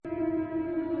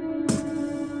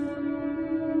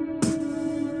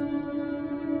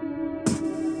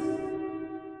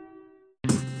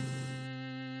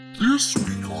This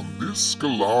week on This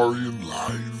Galarian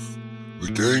Life, the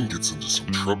gang gets into some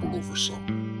trouble over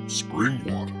some spring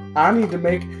water. I need to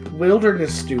make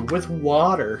wilderness stew with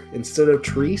water instead of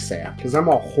tree sap, because I'm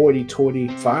a hoity-toity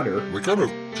fighter. They kind of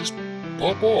just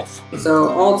pop off. So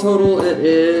all total, it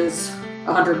is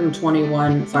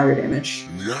 121 fire damage.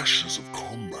 In the ashes of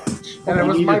combat. And it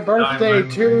was my birthday,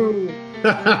 too.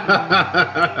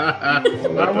 I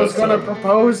was going to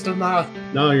propose tonight.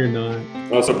 No, you're not.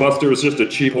 Oh, so Buster was just a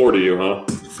cheap whore to you, huh?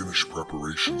 They finish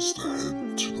preparations to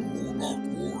head to the Morlock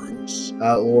Warrens.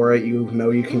 Laura, you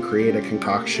know you can create a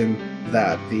concoction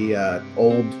that the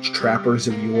old trappers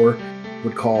of yore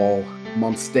would call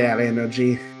Mondstadt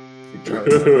energy. Try.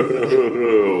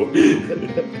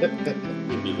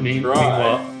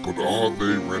 But are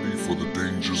they ready for the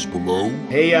dangers below?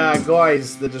 Hey,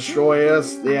 guys, the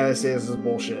destroyers. Yeah, this is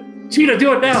bullshit. Cheetah,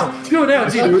 do it now! Do it now,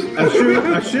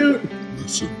 Cheetah! I shoot.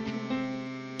 Listen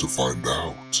to find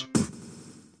out.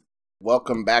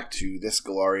 Welcome back to This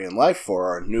Galarian Life for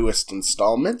our newest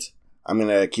installment. I'm going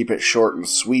to keep it short and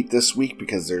sweet this week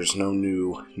because there's no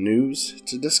new news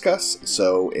to discuss.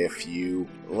 So if you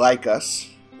like us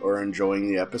or are enjoying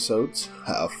the episodes,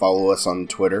 follow us on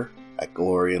Twitter at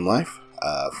Galarian Life.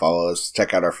 Follow us,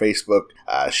 check out our Facebook,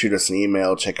 shoot us an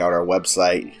email, check out our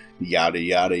website, yada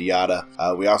yada yada.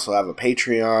 We also have a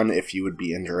Patreon. If you would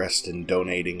be interested in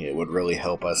donating, it would really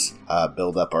help us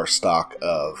build up our stock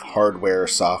of hardware,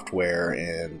 software,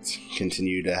 and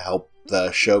continue to help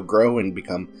the show grow and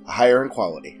become higher in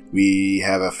quality. We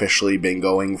have officially been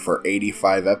going for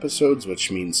 85 episodes, which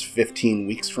means 15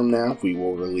 weeks from now we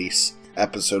will release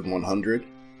episode 100.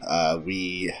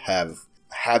 We have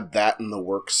had that in the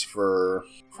works for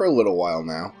a little while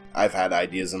now. I've had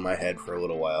ideas in my head for a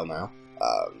little while now.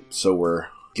 So we're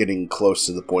getting close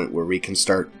to the point where we can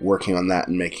start working on that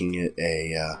and making it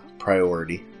a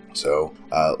priority. So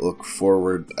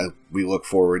we look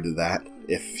forward to that.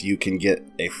 If you can get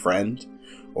a friend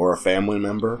or a family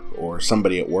member or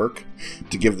somebody at work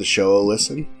to give the show a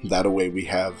listen, that way we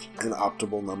have an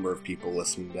optimal number of people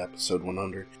listening to episode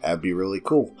 100. That'd be really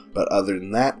cool. But other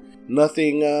than that,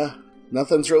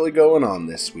 nothing's really going on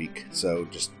this week. So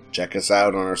just check us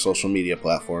out on our social media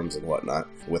platforms and whatnot.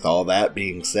 With all that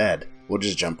being said, we'll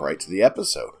just jump right to the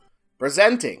episode.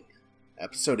 Presenting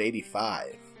episode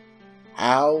 85,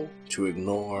 How to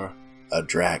Ignore a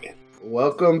Dragon.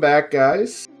 Welcome back,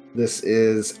 guys. This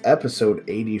is episode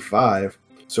 85,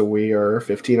 so we are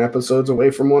 15 episodes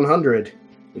away from 100,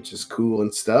 which is cool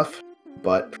and stuff.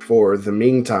 But for the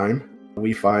meantime,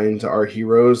 we find our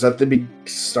heroes at the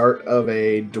start of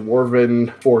a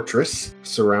dwarven fortress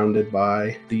surrounded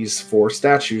by these 4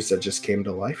 statues that just came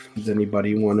to life. Does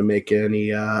anybody want to make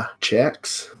any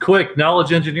checks? Quick,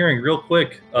 knowledge engineering, real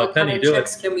quick. What Penny, kind of do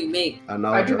checks it. can we make?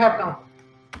 I do have no.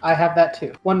 I have that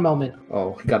too. One moment.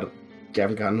 Oh,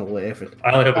 haven't gotten to laugh.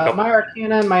 I only have a couple. My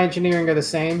Arcana and my Engineering are the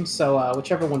same, so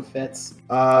whichever one fits.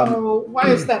 Why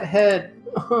is that head?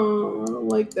 Oh, I don't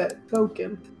like that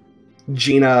token.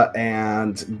 Gina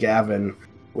and Gavin,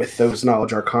 with those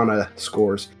Knowledge Arcana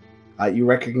scores, you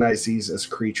recognize these as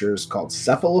creatures called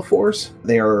cephalophores.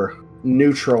 They are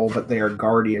neutral, but they are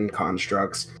guardian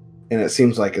constructs. And it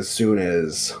seems like as soon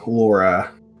as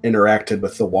Laura interacted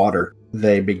with the water,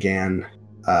 they began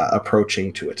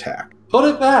approaching to attack. Put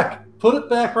it back! Put it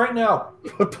back right now!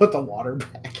 Put the water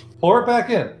back. Pour it back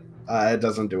in. It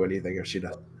doesn't do anything if she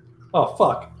does. Oh,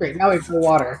 fuck. Great, now we have the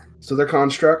water. So they're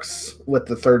constructs. With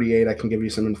the 38, I can give you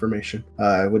some information,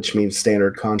 which means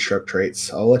standard construct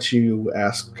traits. I'll let you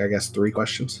ask, I guess, 3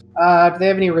 questions. Do they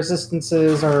have any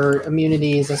resistances or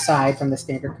immunities aside from the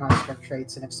standard construct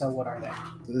traits, and if so, what are they?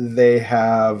 They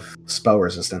have spell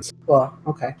resistance. Well,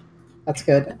 okay. That's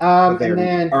good.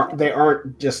 They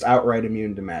aren't just outright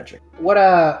immune to magic.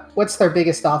 What's their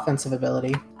biggest offensive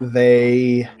ability?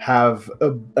 They have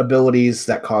abilities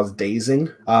that cause dazing,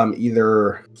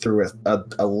 either through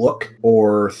a look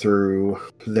or through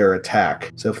their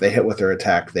attack. So if they hit with their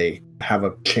attack, they have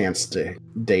a chance to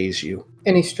daze you.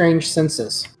 Any strange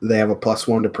senses? They have a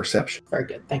 +1 to perception. Very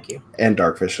good, thank you. And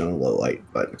dark vision and low light.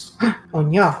 But Oh,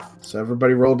 yeah. so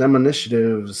everybody roll them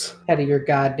initiatives. Head of your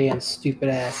goddamn stupid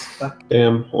ass. Fuck.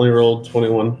 Damn, only rolled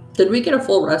 21. Did we get a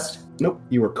full rest? Nope,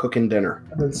 you were cooking dinner.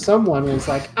 And then someone was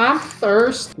like, I'm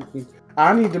thirsty.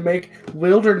 I need to make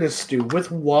wilderness stew with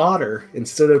water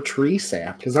instead of tree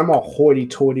sap because I'm a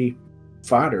hoity-toity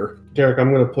fighter. Derek,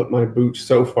 I'm going to put my boot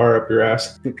so far up your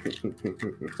ass.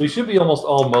 We should be almost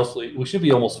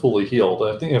fully healed.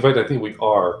 I think we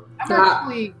are. I'm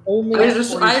actually only. I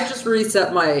just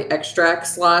reset my extract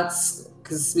slots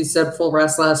because we said full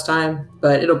rest last time,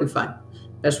 but it'll be fine.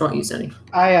 I just won't use any.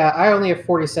 I only have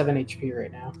 47 HP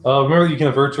right now. Remember, you can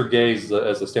avert your gaze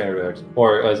as a standard action,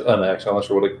 or as an action. I'm not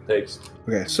sure what it takes.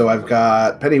 Okay, so I've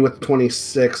got Penny with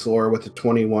 26, Laura with a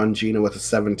 21, Gina with a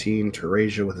 17,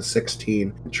 Teresia with a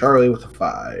 16, and Charlie with a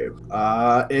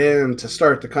 5. And to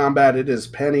start the combat, it is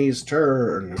Penny's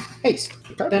turn. Haste.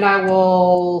 Then I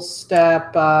will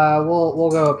step. We'll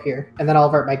go up here, and then I'll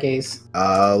avert my gaze.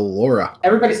 Laura.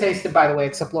 Everybody's hasted, by the way,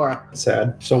 except Laura.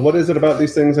 Sad. So what is it about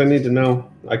these things I need to know?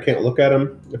 I can't look at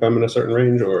them if I'm in a certain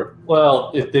range, or...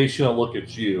 Well, if they shouldn't look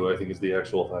at you, I think is the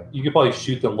actual thing. You could probably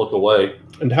shoot them, look away.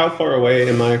 And how far away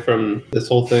am I from this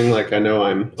whole thing? Like, I know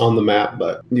I'm on the map,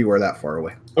 but... You are that far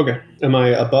away. Okay. Am I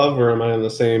above or am I on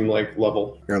the same, like,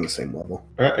 level? You're on the same level.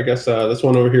 All right, I guess this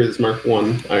one over here is marked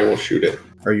 1. I will shoot it.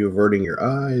 Are you averting your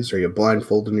eyes? Are you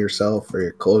blindfolding yourself? Are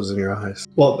you closing your eyes?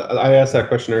 Well, I asked that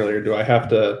question earlier. Do I have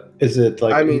to... Is it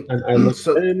like... I mean, I look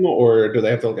so- at them, or do they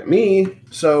have to look at me?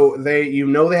 So they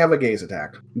have a gaze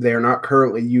attack. They are not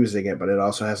currently using it, but it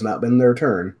also has not been their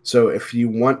turn. So if you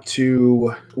want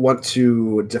to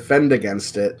defend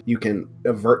against it, you can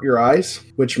avert your eyes,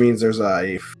 which means there's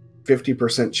a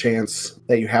 50% chance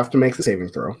that you have to make the saving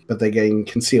throw, but they gain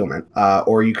concealment.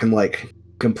 Or you can like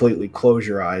completely close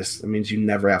your eyes. That means you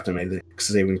never have to make the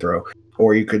saving throw.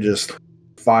 Or you could just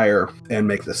fire and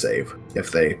make the save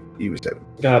if they used it.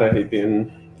 God, I hate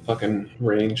being fucking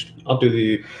ranged. I'll do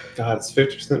the... God, it's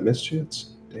 50% miss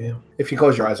chance. Damn. If you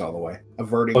close your eyes all the way.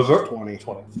 Averting Avert 20.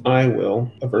 20. I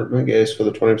will avert my gaze for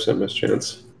the 20% miss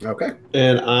chance. Okay.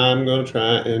 And I'm going to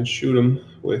try and shoot him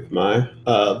with my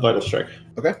Vital Strike.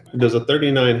 Okay. Does a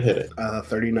 39 hit it?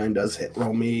 39 does hit.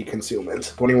 Roll me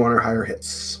concealment. 21 or higher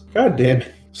hits. God damn.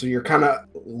 So you're kind of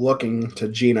looking to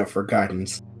Gina for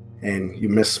guidance, and you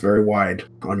miss very wide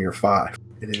on your 5.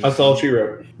 That's all she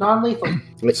wrote. Non-lethal.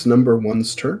 It's number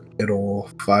 1's turn. It'll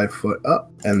 5 foot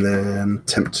up and then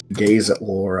attempt to gaze at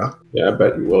Laura. Yeah, I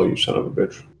bet you will, you son of a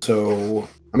bitch. So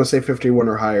I'm going to say 51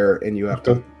 or higher, and you have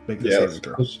to make the Yeah, saving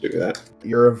throw. let's do that.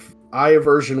 Your eye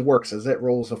aversion works as it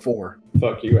rolls a 4.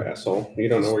 Fuck you, asshole. You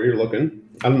don't know where you're looking.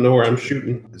 I don't know where I'm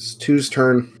shooting. It's 2's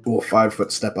turn. We'll 5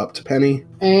 foot step up to Penny.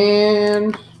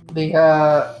 And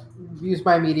use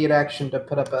my immediate action to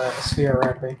put up a sphere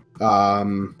around me.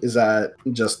 Is that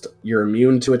just you're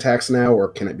immune to attacks now, or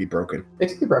can it be broken? It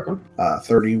can be broken.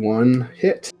 31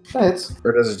 hit, It's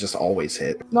or does it just always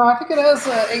hit? no, I think it has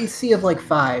a AC of like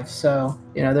 5. So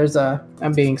there's a.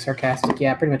 I'm being sarcastic.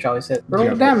 Yeah, pretty much always hit. Roll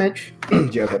Yeah. damage. Do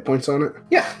you have hit points on it?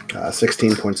 Yeah,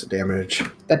 16 points of damage.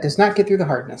 that does not get through the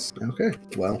hardness. Okay,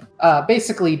 well,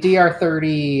 Basically DR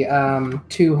 30,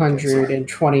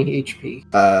 220 HP.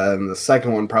 and the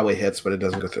second one probably hits, but it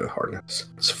doesn't go through the hardness.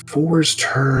 It's 4's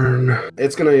turn.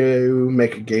 It's going to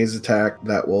make a gaze attack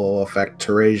that will affect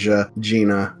Teresia,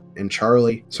 Gina, and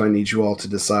Charlie. So I need you all to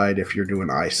decide if you're doing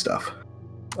eye stuff.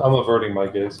 I'm averting my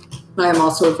gaze. I am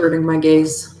also averting my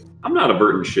gaze. I'm not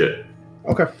averting shit.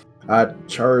 Okay.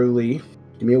 Charlie,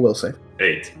 give me a will save.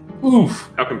 8.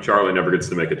 Oof. How come Charlie never gets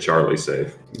to make a Charlie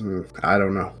save? I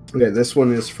don't know. Okay, this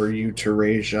one is for you,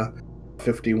 Teresia.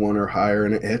 51 or higher,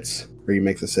 and it hits. Or you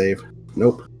make the save.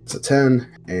 Nope. It's a 10.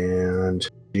 And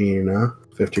Gina,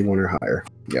 51 or higher.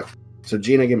 Yep. So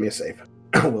Gina, give me a save.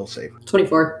 Will save.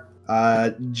 24.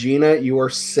 Gina, you are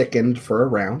sickened for a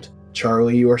round.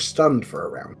 Charlie, you are stunned for a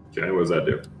round. Okay, what does that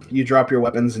do? You drop your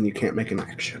weapons and you can't make an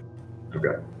action.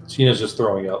 Okay. Gina's just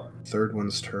throwing up. Third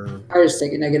one's turn. I just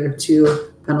take a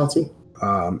 -2 penalty.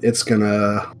 It's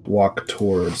gonna walk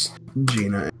towards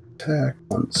Gina and attack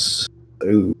once.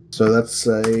 Ooh. So that's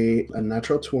a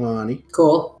natural 20.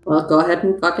 Cool. Well, go ahead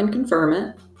and fucking confirm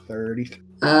it. 30.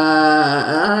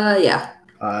 Yeah.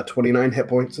 29 hit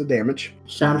points of damage.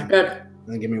 Sounds good. And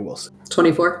then give me a will save.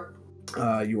 24.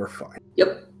 You are fine.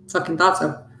 Yep. Fucking thought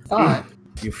so. Fine.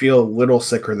 You feel a little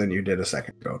sicker than you did a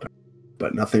second ago,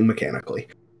 but nothing mechanically.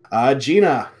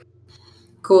 Gina,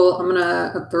 Cool. I'm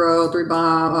gonna throw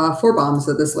 4 bombs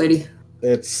at this lady.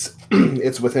 it's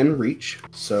within reach,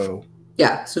 so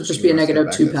Yeah, so just be a You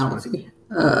wanna step -2 back, that's penalty.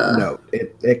 no,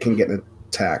 it can get an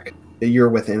attack. You're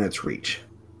within its reach.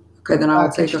 Okay, then I'll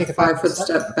Can take you a take a 5 foot step?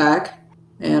 step back,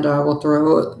 and we'll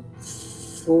throw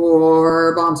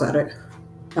 4 bombs at it.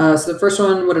 So the first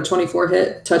one would a 24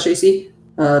 hit, touch AC,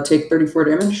 take 34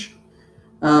 damage.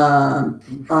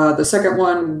 The second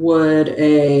one would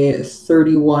a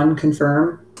 31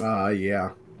 confirm, Yeah.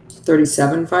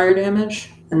 37 fire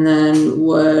damage, and then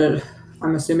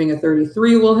I'm assuming a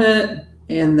 33 will hit,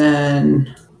 and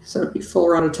then so it'd be full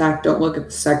round attack. Don't look at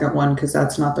the second one because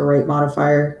that's not the right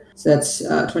modifier. So that's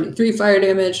 23 fire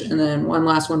damage, and then one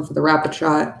last one for the rapid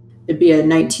shot. It'd be a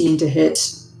 19 to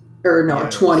hit, or no, Yeah,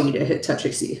 a 20 to hit touch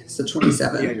AC. So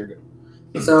 27. Yeah, you're good.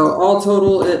 So all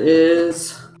total, it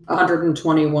is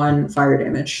 121 fire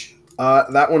damage.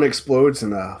 That one explodes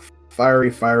in a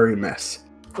fiery mess.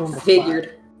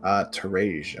 Figured.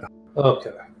 Teresia.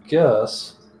 Okay.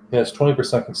 Guess. Yeah, it's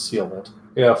 20% concealment.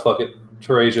 Yeah, fuck it.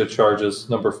 Teresia charges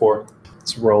number 4.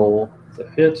 Let's roll the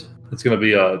hit. It's going to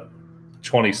be a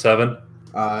 27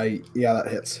 Yeah, that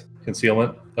hits.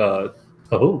 concealment.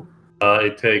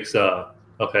 It takes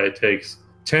it takes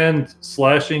 10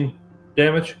 slashing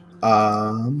damage.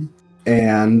 And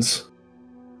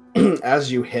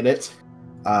as you hit it,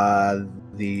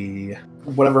 the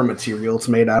whatever material it's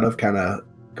made out of kind of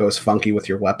goes funky with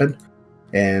your weapon,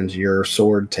 and your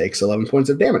sword takes 11 points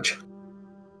of damage.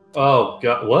 Oh,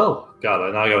 God. Well,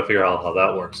 God, now I got to figure out how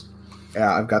that works.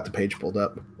 Yeah, I've got the page pulled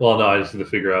up. Well, no, I just need to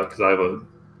figure out because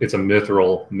it's a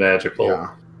mithril magical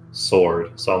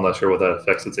sword, so I'm not sure what that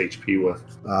affects its HP with.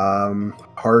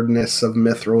 Hardness of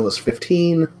mithril is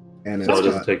 15, and So it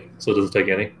doesn't take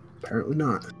any. apparently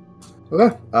not.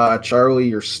 Okay, Charlie,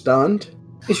 you're stunned.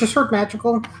 Is your sword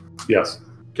magical? Yes.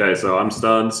 Okay, so I'm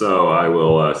stunned, so I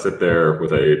will sit there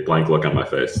with a blank look on my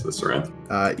face this round.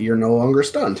 You're no longer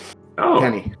stunned. Oh,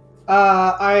 Penny.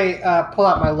 I pull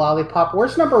out my lollipop.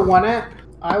 Where's number 1 at?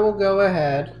 I will go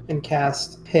ahead and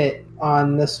cast hit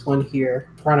on this one here.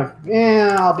 In front of.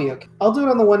 I'll be okay. I'll do it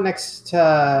on the one next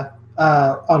to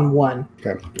on 1.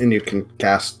 Okay, and you can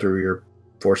cast through your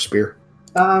force spear.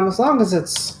 As long as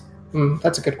it's.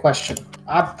 That's a good question.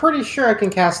 I'm pretty sure I can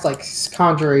cast like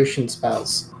conjuration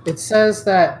spells. It says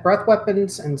that breath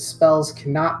weapons and spells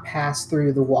cannot pass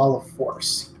through the wall of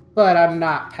force, but I'm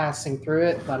not passing through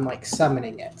it. I'm like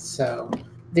summoning it. So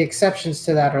the exceptions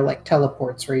to that are like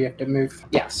teleports where you have to move.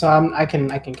 Yeah, so I can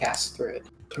cast through it.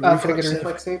 Can I get a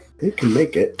reflex save? You can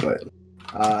make it, but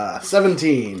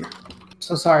 17.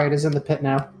 So sorry, it is in the pit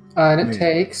now, and it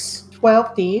takes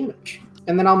 12 damage.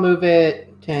 And then I'll move it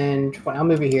 10, 20. I'll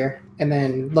move it here and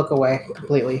then look away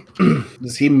completely.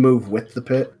 Does he move with the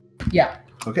pit? Yeah.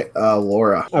 Okay,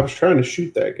 Laura. I was trying to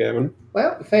shoot that, Gavin.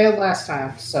 Well, you failed last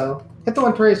time, so hit the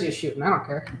one Teresia shooting. I don't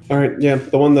care. All right, yeah,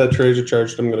 the one that Teresia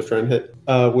charged, I'm going to try and hit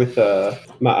with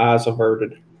my eyes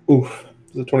averted. Oof.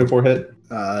 Is it 24 hit?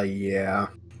 Yeah.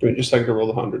 Give me just a second to roll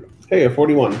the 100. Hey, a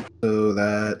 41. So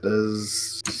that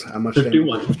does how much?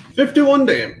 51. 51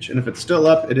 damage. And if it's still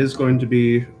up, it is going to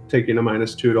be taking a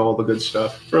 -2 to all the good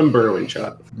stuff from burrowing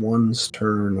shot. One's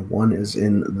turn. One is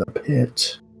in the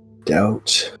pit.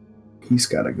 Doubt. He's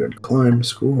got a good climb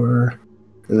score.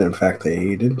 And in fact,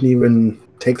 they didn't even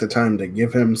take the time to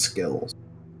give him skills.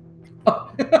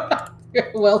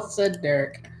 Well said,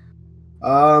 Derek.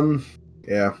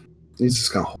 Yeah. He's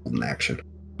just gonna hold an action.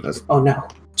 That's Oh no.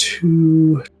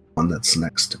 2. One that's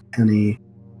next to Penny.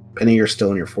 Penny, you're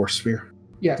still in your force sphere.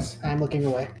 Yes, I'm looking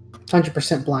away.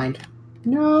 100% blind.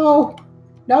 No!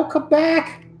 No, come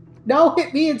back! No,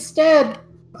 hit me instead!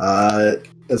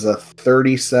 Is a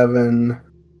 37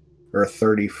 or a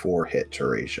 34 hit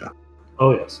Teresia?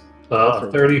 Oh, yes.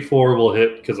 34 will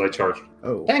hit because I charged.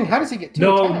 Oh. Dang, how does he get 2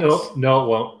 No, attacks? it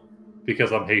won't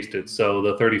because I'm hasted. So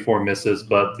the 34 misses,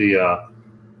 but the other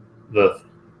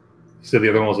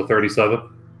one was a 37.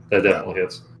 That definitely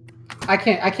hits. I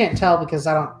can't tell because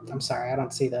I'm sorry, I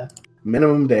don't see the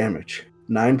Minimum damage.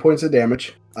 9 points of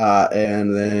damage.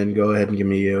 And then go ahead and give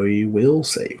me a will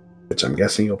save, which I'm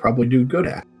guessing you'll probably do good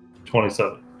at.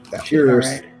 27. That's yours.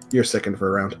 Alright. You're second for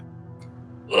a round.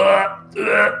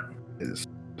 Is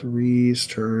 3's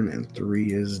turn, and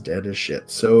 3 is dead as shit.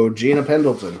 So Gina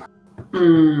Pendleton,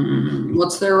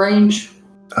 What's their range?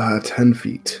 10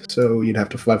 feet. So you'd have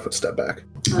to 5-foot step back.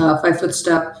 5-foot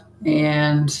step,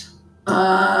 and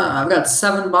I've got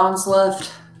 7 bombs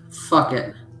left. Fuck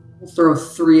it. I'll throw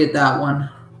 3 at that one.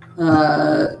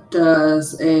 And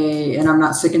I'm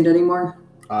not sickened anymore?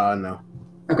 No.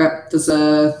 Okay. Does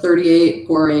a 38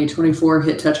 or a 24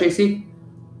 hit touch AC?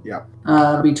 Yep.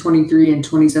 It'll be 23 and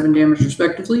 27 damage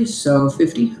respectively, so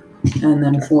 50. And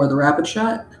then for the rapid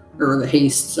shot, or the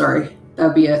haste, sorry, that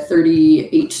would be a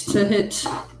 38 to hit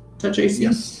touch AC.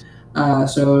 Yes.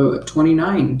 So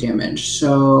 29 damage,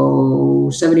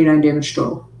 so 79 damage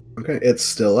total. Okay, it's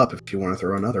still up if you want to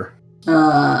throw another.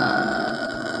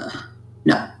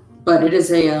 No, but it is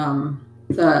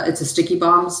it's a sticky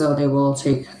bomb, so they will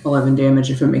take 11 damage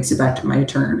if it makes it back to my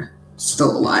turn.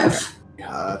 Still alive.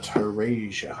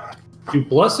 Teresia. Do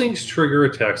blessings trigger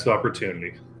attacks of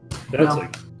opportunity? That's No.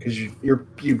 like Because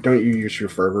you don't use your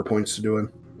fervor points to do it.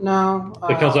 No.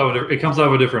 it comes out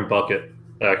of a different bucket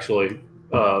actually,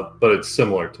 but it's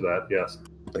similar to that. Yes,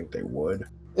 I think they would.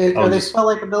 Are they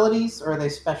spell-like abilities or are they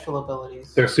special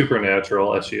abilities? they're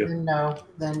supernatural. SU. No,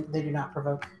 then they do not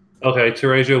provoke. Okay,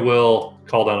 Teresia will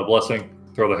call down a blessing,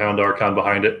 throw the Hound Archon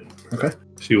behind it. Okay.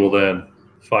 She will then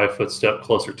 5-foot step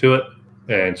closer to it,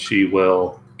 and she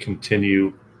will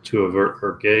continue to avert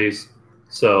her gaze.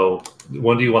 So,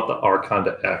 when do you want the Archon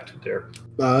to act, Derek?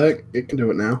 It can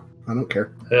do it now. I don't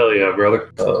care. Hell yeah,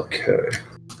 brother. Okay.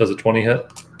 Does a 20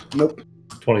 hit? Nope.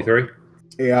 23?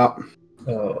 Yeah.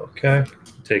 Okay.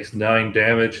 Takes 9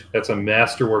 damage. That's a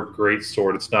masterwork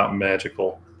greatsword. It's not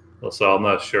magical. So I'm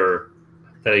not sure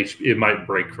that it might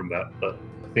break from that, but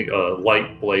I think a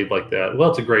light blade like that, well,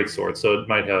 it's a greatsword, so it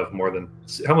might have more than...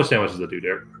 How much damage does it do,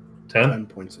 Derek? 10? 10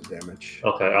 points of damage.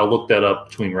 Okay, I'll look that up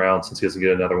between rounds since he doesn't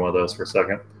get another one of those for a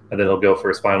second. And then he'll go for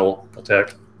his final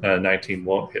attack. 19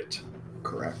 won't hit.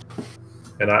 Correct.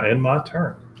 And I end my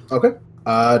turn. Okay.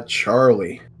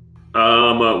 Charlie.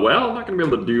 Well, I'm not gonna be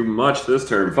able to do much this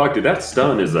turn. Fuck, dude, that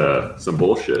stun is some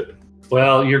bullshit.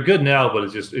 Well, you're good now, but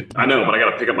it's just... I know, but I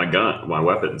gotta pick up my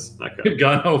weapons. Okay.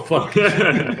 Gun, oh fuck.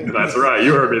 That's right,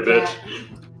 you heard me, bitch.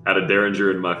 Had a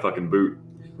Derringer in my fucking boot.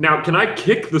 Now, can I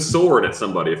kick the sword at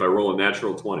somebody if I roll a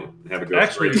natural 20 and have it go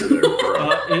Actually, straight through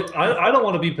there? I don't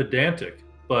want to be pedantic,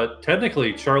 but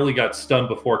technically Charlie got stunned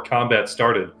before combat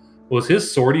started. Was his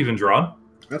sword even drawn?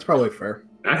 That's probably fair.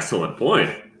 Excellent point.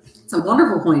 It's a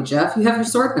wonderful point, Jeff. You have your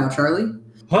sword now, Charlie.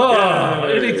 Oh,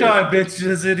 Yay. anytime,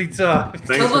 bitches, anytime.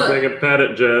 Thanks for being a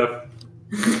pedant, Jeff.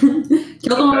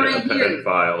 Kill the one right here.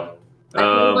 File. I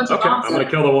killed a bunch of Okay, bombs I'm gonna up.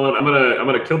 kill the one. I'm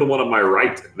gonna kill the one on my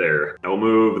right there. I will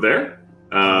move there.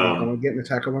 I'm going to get an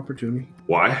attack of opportunity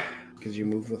Why? because you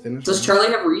move within a... Does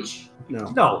Charlie have reach? No.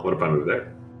 No. What if I move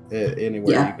there?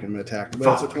 Anywhere Yeah. you can attack.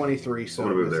 But it's a 23, so... I'm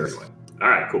gonna move there this is- anyway. All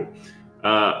right, cool.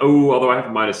 Although I have a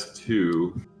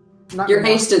 -2. Not You're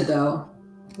anymore. hasted, though.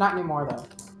 Not anymore, though.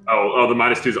 Oh, the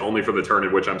 -2 is only for the turn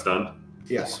in which I'm stunned.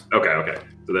 Yes. Okay.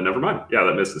 So then never mind. Yeah,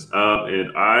 that misses.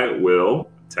 And I will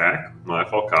attack my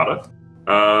Falcata.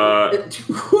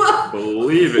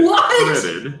 Believe it What?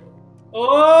 critted.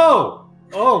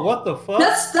 Oh, what the fuck?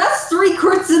 That's 3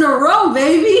 crits in a row,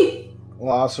 baby.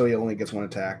 Well, also, he only gets one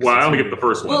attack. Well, I only get the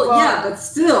first one. Well, yeah, but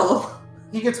still.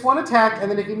 He gets one attack, and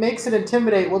then if he makes it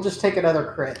intimidate, we'll just take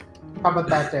another crit. How about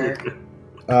that, Derek?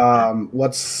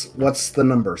 What's the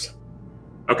numbers?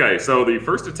 Okay, so the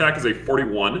first attack is a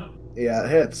 41. Yeah, it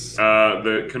hits.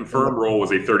 The confirm roll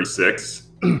was a 36.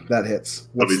 That hits.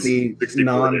 What's That'll the be 64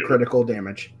 non-critical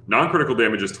damage? Non-critical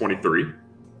damage is 23.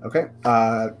 Okay.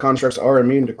 Constructs are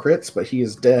immune to crits, but he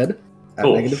is dead at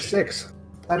Cool. -6.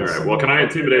 That All is right. some Well, can I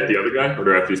unfortunate intimidate the damage. other guy, or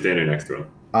do I have to be standing next to him?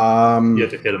 You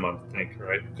have to hit him, I think,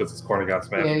 right? Because it's Cornigon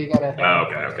Smash. Yeah, you gotta.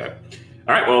 Okay.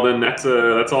 All right. Well, then that's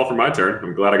all for my turn.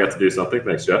 I'm glad I got to do something.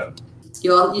 Thanks, Jeff.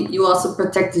 You also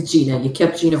protected Gina. You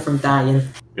kept Gina from dying.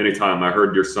 Anytime I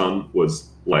heard your son was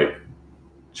like,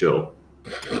 chill.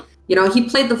 You know, he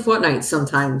played the Fortnite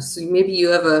sometimes. So maybe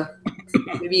you ran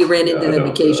into Yeah, I them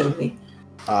know. occasionally.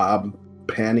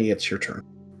 Penny, it's your turn.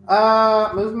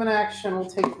 Movement action. We'll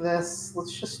take this.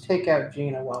 Let's just take out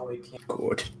Gina while we can.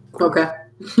 Good. Okay.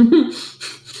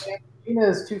 Gina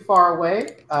is too far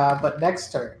away. But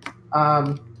next turn.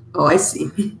 Oh, I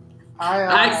see.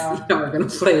 I see how we're gonna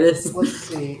play this. Let's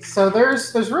see. So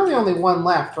there's really only one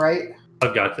left, right?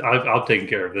 I'll take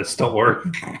care of this. Don't worry.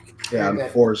 Yeah, and Okay.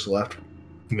 4's left.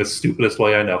 In the stupidest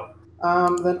way I know.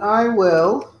 Then I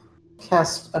will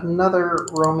cast another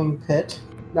roaming pit.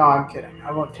 No, I'm kidding.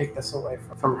 I won't take this away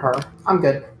from her. I'm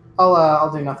good.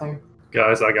 I'll do nothing.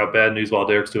 Guys, I got bad news while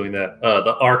Derek's doing that.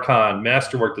 The Archon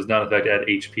Masterwork does not in fact add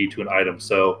HP to an item,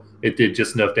 so it did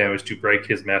just enough damage to break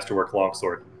his Masterwork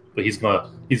longsword. But he's gonna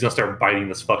start biting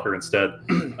this fucker instead.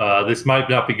 This might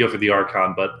not be good for the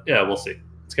Archon, but yeah, we'll see.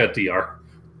 It's got DR.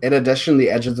 In addition, the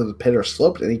edges of the pit are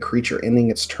sloped. Any creature ending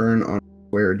its turn on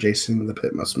where adjacent to the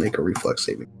pit must make a reflex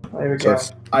saving. There we So go.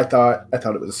 it's, I thought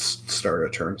it was start a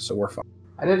turn, so we're fine.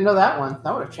 I didn't know that one.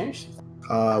 That would have changed.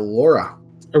 Laura.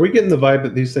 Are we getting the vibe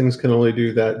that these things can only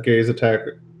do that gaze attack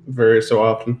very so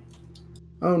often?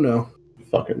 Oh no.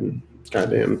 Fucking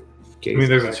goddamn gaze I mean,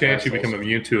 there's a attack chance you assholes. become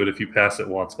immune to it if you pass it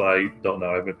once, but I don't know.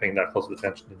 I haven't been paying that close of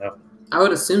attention to know. I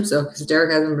would assume so, because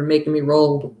Derek hasn't been making me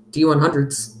roll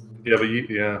D100s. Yeah, but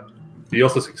you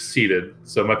also succeeded,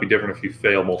 so it might be different if you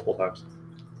fail multiple times.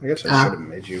 I guess I should have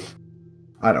made you.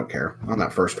 I don't care. On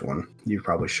that first one, you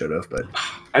probably should have, but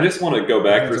I just want to go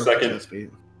back for a It's okay, second. chest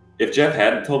beat. If Jeff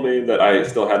hadn't told me that I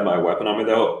still had my weapon on me,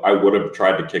 though, I would have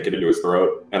tried to kick it into his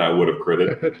throat, and I would have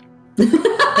critted.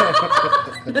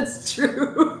 That's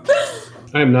true.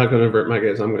 I am not going to avert my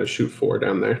gaze. I'm going to shoot 4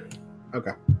 down there.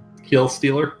 Kill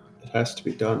Stealer. It has to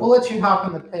be done. We'll let you hop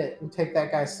in the pit and take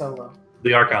that guy solo.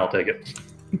 The Archon will take it.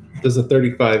 Does a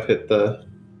 35 hit the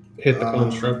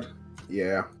construct?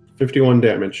 Yeah. 51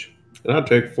 damage. And I'll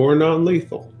take 4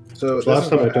 non-lethal. So So last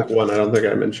this time is I what took 1, I don't think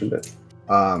I mentioned it.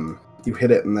 You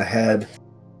hit it in the head,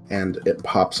 and it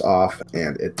pops off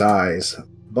and it dies.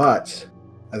 But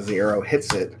as the arrow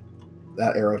hits it,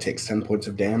 that arrow takes 10 points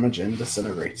of damage and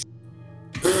disintegrates.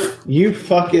 You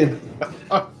fucking.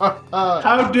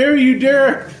 How dare you,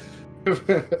 Derek?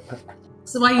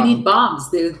 That's why you need bombs.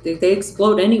 They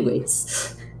explode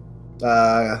anyways.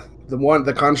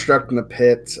 The construct in the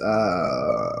pit,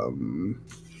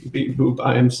 Beat boop,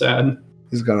 I am sad.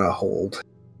 he's gonna hold.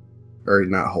 Or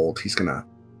not hold, he's gonna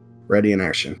ready in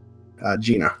action.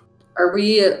 Gina. Are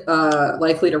we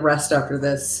likely to rest after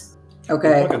this?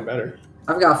 Okay. Fucking better.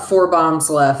 I've got 4 bombs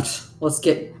left. Let's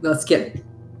get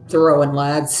throwing,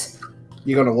 lads.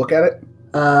 You gonna look at it?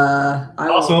 I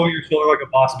will, Also over your shoulder like a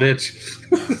boss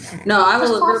bitch. no, I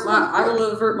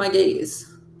will avert my gaze.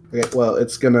 Okay, well,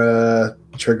 it's gonna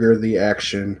trigger the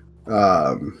action.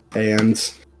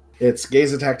 And its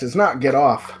gaze attack does not get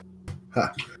off. Huh.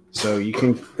 So you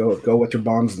can go with your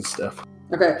bombs and stuff.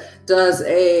 Okay. Does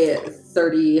a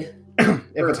 30?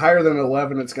 If it's higher than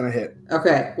 11, it's gonna hit.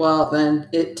 Okay. Well, then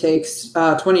it takes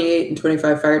 28 and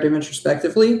 25 fire damage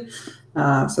respectively.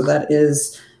 So that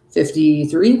is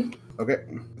 53. Okay,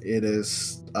 it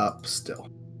is up still.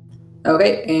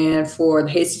 Okay, and for the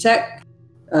haste attack,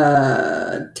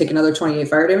 take another 28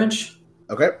 fire damage.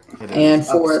 Okay, it is And up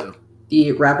for still.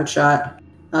 the rapid shot,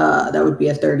 that would be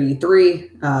a 33,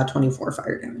 24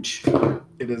 fire damage.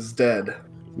 It is dead.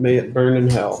 May it burn in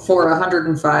hell. For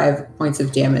 105 points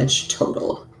of damage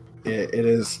total. It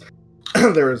is.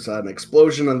 There's an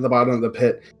explosion at the bottom of the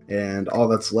pit, and all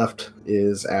that's left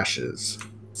is ashes.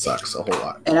 Sucks a whole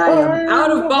lot. And I am out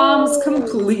of bombs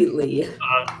completely.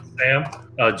 Sam,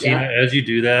 Gina, as you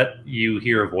do that, you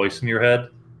hear a voice in your head.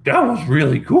 That was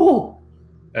really cool.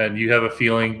 And you have a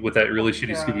feeling with that really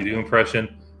shitty Scooby-Doo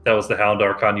impression, that was the Hound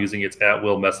Archon using its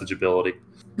at-will message ability.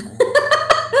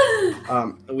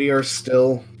 We are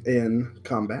still in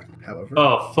combat, however.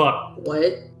 Oh, fuck.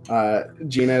 What?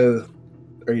 Gina,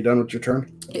 are you done with your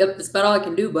turn? Yep, that's about all I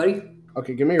can do, buddy.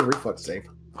 Okay, give me a reflex save.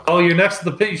 Oh, you're next to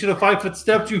the pit. You should have 5-foot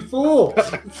stepped, you fool.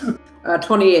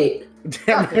 28.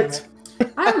 Damn it.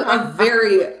 I'm a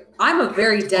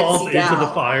very Falls Dexy into gal. the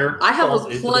fire. I have Falls a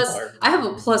into the plus. fire. I have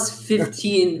a plus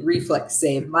 15 reflex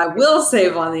save. My will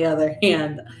save, on the other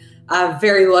hand, I'm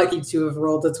very lucky to have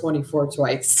rolled a 24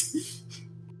 twice.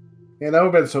 Yeah, that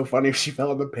would have been so funny if she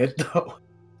fell in the pit, though.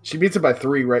 She beats it by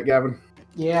 3, right, Gavin?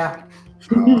 Yeah.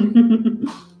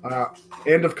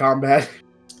 End of combat.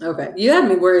 Okay, you had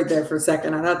me worried there for a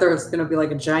second. I thought there was going to be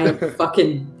like a giant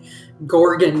fucking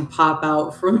Gorgon pop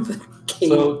out from the cave.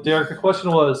 So, Derek, the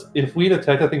question was, if we'd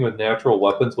attacked that thing with natural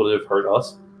weapons, would it have hurt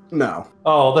us? No.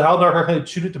 Oh, the Hound Archon could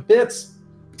shoot it to bits.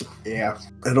 Yeah,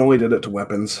 it only did it to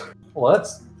weapons. Well,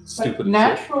 that's Like stupid. as shit.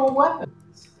 natural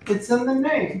weapons. It's in the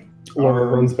name. Laura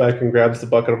runs back and grabs the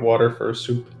bucket of water for a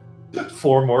soup.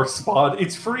 4 more spawn.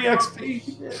 It's free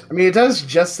XP. I mean, it does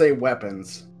just say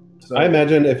weapons. So I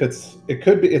imagine if it's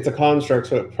a construct,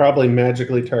 so it probably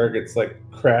magically targets like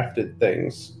crafted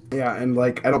things. yeah, and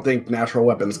like I don't think natural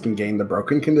weapons can gain the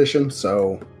broken condition,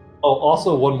 so Oh,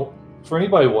 also, one more. For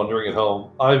anybody wondering at home,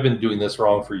 I've been doing this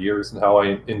wrong for years and how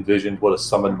I envisioned what a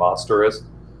summoned monster is.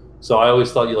 So I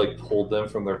always thought you like pulled them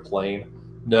from their plane.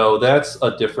 No, that's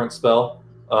a different spell.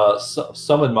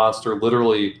 Summon monster,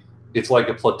 literally, it's like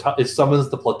it summons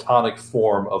the platonic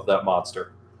form of that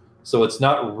monster. So it's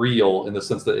not real in the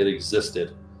sense that it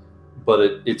existed,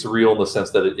 but it's real in the sense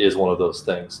that it is one of those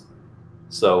things.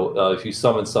 So if you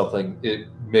summon something, it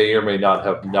may or may not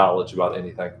have knowledge about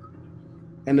anything.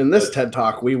 and in this TED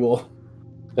Talk we will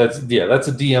That's a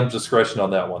DM discretion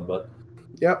on that one, but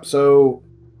Yep, so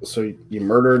you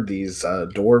murdered these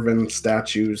dwarven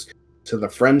statues to the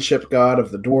friendship god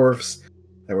of the dwarves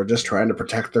that were just trying to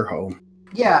protect their home.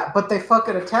 Yeah, but they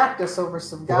fucking attacked us over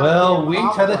some goddamn well, we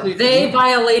hot technically ones. They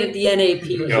violated the NAP.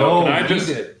 Yo, can I we just-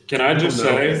 did. Can I just No.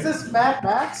 say, Is this Mad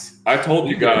Max? I told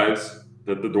you guys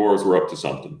that the dwarves were up to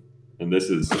something, and this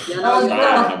is You know,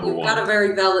 number you've got a one.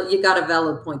 very valid. You got a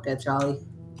valid point there, Charlie.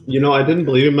 You know, I didn't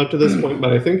believe him up to this point,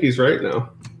 but I think he's right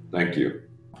now. Thank you.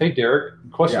 Hey, Derek,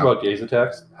 question Yeah. about gaze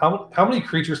attacks. How many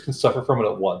creatures can suffer from it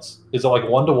at once? Is it like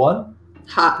 1-to-1?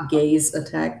 Hot gaze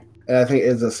attack. And I think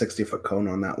it's a 60-foot cone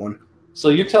on that one. So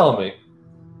you're telling me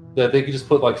that they could just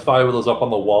put like 5 of those up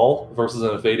on the wall versus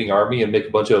an invading army and make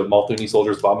a bunch of Malthuni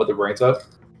soldiers vomit their brains out?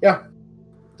 Yeah.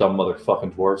 Dumb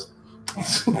motherfucking dwarves.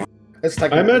 It's I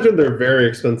technically, imagine they're very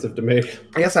expensive to make.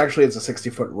 I guess actually it's a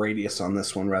 60-foot radius on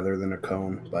this one rather than a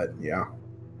cone, but yeah.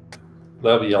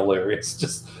 That'd be hilarious.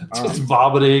 Just Um,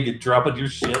 vomiting and dropping your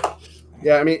shit.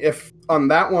 Yeah, I mean, if on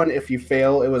that one, if you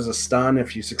fail, it was a stun.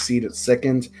 If you succeed, it's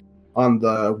sickened. On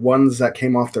the ones that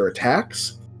came off their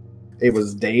attacks, it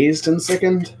was dazed and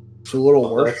sickened. It's a little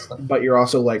Oh, worse, but you're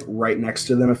also like right next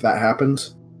to them if that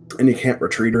happens, and you can't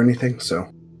retreat or anything. So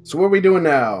what are we doing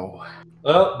now?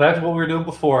 Well, back to what we were doing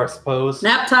before, I suppose.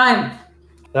 Nap time.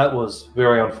 That was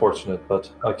very unfortunate, but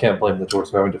I can't blame the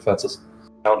dwarves for having defenses.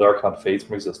 Hound Archon fades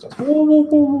from existence.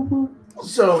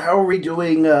 So how are we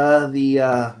doing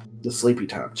the sleepy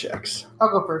time checks? I'll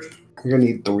go first. You're gonna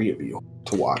need 3 of you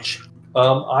to watch.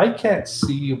 I can't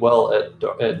see well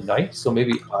at night, so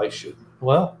maybe I should.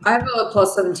 Well, I have a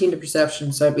plus 17 to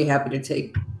perception, so I'd be happy to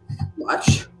take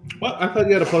watch. What? I thought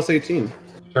you had a plus 18.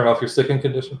 turn off your sickened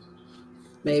condition.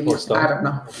 Maybe. Or stun. I don't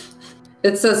know.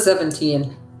 It says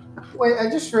 17. Wait, I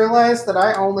just realized that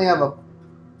I only have a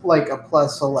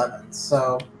plus 11.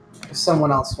 So if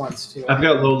someone else wants to, I've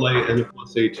got low light and a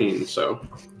plus 18, so.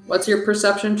 What's your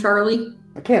perception, Charlie?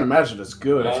 I can't imagine it's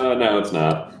good. No, it's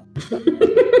not.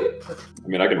 I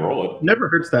mean, I can roll it. Never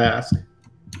hurts to ask.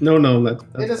 No, that's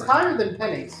it is fine. higher than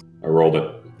Penny's. I rolled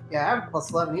it. Yeah, I have a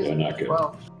plus 11. He's Yeah, a not good.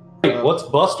 12. Hey, what's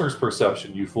Buster's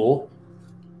perception, you fool?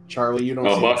 Charlie, you don't.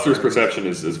 Oh, see Buster's perception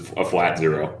is a flat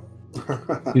 0.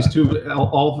 He's too.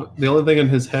 The only thing in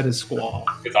his head is squall.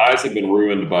 His eyes have been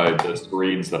ruined by the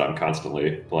screens that I'm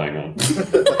constantly playing on.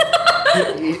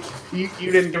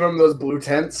 you didn't give him those blue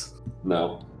tents.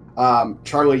 No.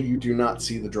 Charlie, you do not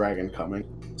see the dragon coming.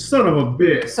 Son of a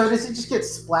bitch. So does he just get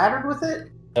splattered with it?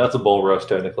 That's a bull rush,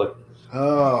 technically.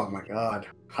 Oh my god.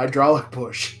 Hydraulic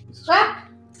push. Ah!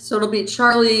 So it'll be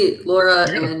Charlie, Laura, I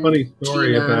got a and funny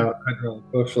story Gina. about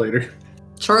hydraulic push later.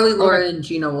 Charlie, Laura, and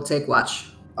Gina will take watch.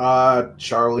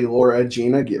 Charlie, Laura,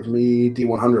 Gina, give me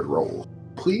D100 roll,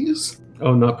 please.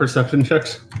 Oh, not perception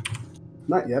checks?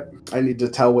 Not yet. I need to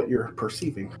tell what you're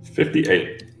perceiving.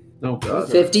 58. Oh, God.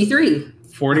 53.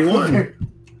 41.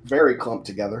 Very clumped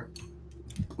together.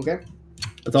 Okay.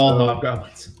 That's all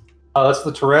hobgoblins. That's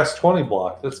the Terras 20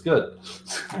 block. That's good.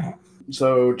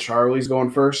 So Charlie's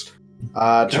going first.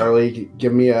 Charlie,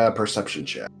 give me a perception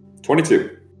check.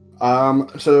 22.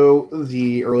 So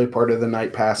the early part of the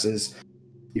night passes.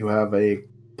 You have a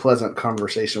pleasant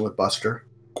conversation with Buster.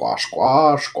 Squaw,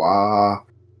 squaw, squaw.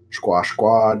 Squaw,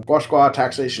 squad. Squaw, squaw.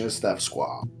 Taxation is theft,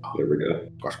 squaw. There we go.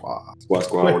 Squaw, squaw. Squad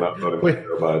squad, we're not voting Wait,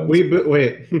 for Joe Biden.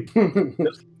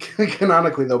 Wait.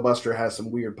 Canonically, though, Buster has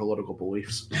some weird political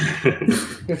beliefs.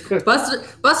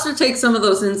 Buster takes some of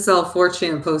those incel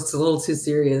 4chan posts a little too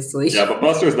seriously. Yeah, but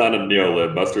Buster's not a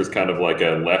neolib. Buster's kind of like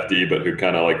a lefty, but who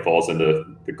kind of like falls into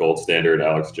the gold standard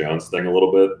Alex Jones thing a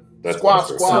little bit. That's Squaw,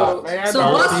 Buster. squaw.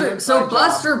 Man, So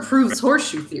Buster proves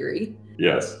horseshoe theory.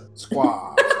 Yes.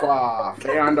 Squaw, squaw.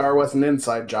 Feondar was an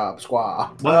inside job. Squaw.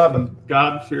 What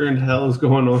God fear in hell is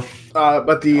going on?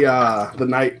 But the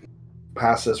night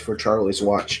passes for Charlie's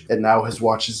watch, and now his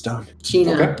watch is done.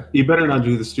 Gina. Okay. You better not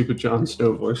do the stupid Jon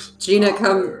Snow voice. Gina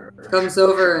comes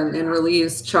over and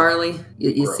relieves Charlie.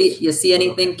 You see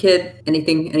anything, kid?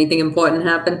 Anything important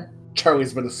happen?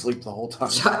 Charlie's been asleep the whole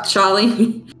time.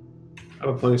 Charlie. I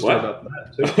have a funny story What? about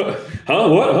that, too. Huh?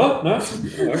 What? Huh? No.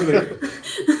 Everything.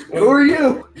 Who are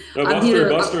you? No, I'm here.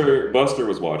 Buster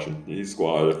was watching. He's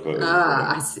squatted. But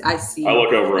I see. I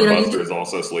look over You and know, you Buster is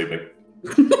also sleeping.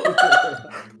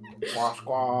 Squaw,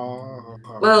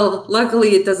 squaw. Well,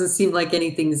 luckily it doesn't seem like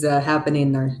anything's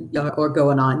happening or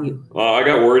going on you. I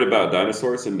got worried about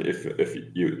dinosaurs, and if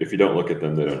you don't look at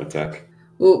them, they don't attack.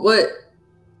 Well, what?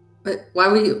 Why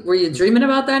were you dreaming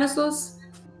about dinosaurs?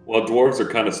 Well, dwarves are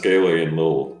kind of scaly and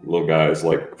little guys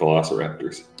like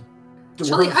velociraptors.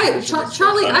 Charlie,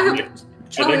 Charlie, And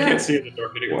they can't see in the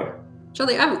dark anyway.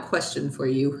 Charlie, I have a question for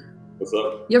you. What's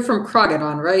up? You're from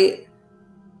Krogadon, right?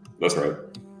 That's right.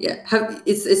 Yeah.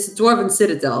 It's Dwarven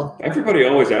Citadel. Everybody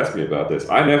always asks me about this.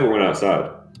 I never went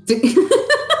outside.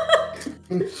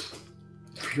 Have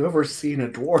you ever seen a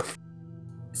dwarf?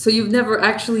 So you've never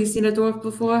actually seen a dwarf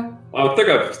before? I think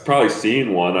I've probably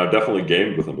seen one. I've definitely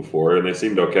gamed with them before, and they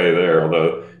seemed okay there,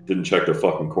 although didn't check their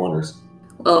fucking corners.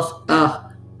 Well,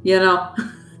 you know.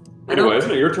 Anyway,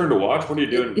 isn't it your turn to watch? What are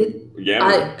you doing?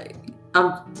 Yammering.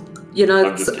 I'm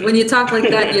just kidding. When you talk like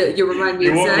that, you remind me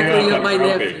You woke me exactly up of my like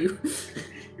grumpy. nephew.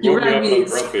 You You woke me remind up me like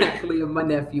grumpy. exactly of my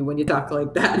nephew when you talk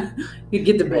like that. You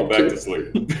get to Go bed, back kid. to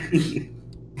sleep.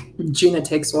 Gina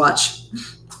takes watch.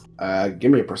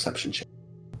 Give me a perception check.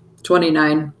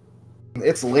 29.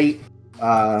 It's late.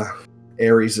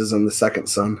 Aries is in the second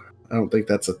sun. I don't think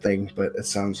that's a thing, but it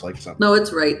sounds like something. No,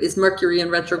 it's right. Is Mercury in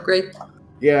retrograde?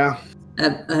 Yeah.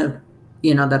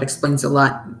 That explains a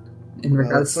lot in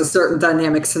regards to certain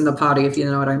dynamics in the party, if you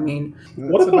know what I mean.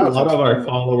 What if a lot of our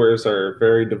followers are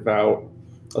very devout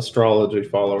astrology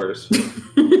followers?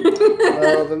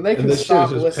 Well, then they And can this shit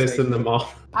stop is just pissing listening. them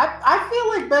off. I feel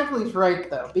like Beckley's right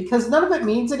though, because none of it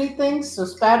means anything, so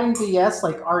spouting BS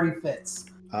already fits.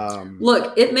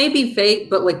 Look, it may be fake,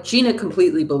 but like Gina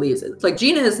completely believes it. Like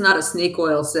Gina is not a snake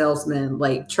oil salesman,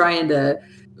 like trying to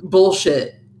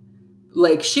bullshit.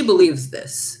 Like she believes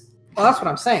this. Well, that's what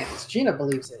I'm saying. Is Gina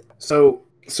believes it. So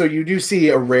you do see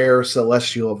a rare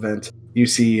celestial event. You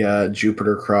see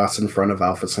Jupiter cross in front of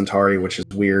Alpha Centauri, which is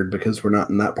weird because we're not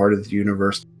in that part of the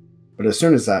universe. But as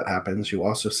soon as that happens, you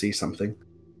also see something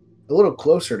a little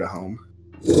closer to home.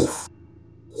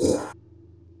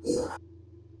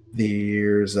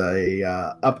 There's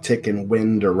a uptick in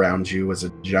wind around you as a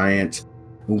giant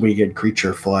winged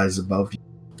creature flies above you.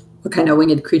 What kind of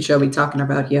winged creature are we talking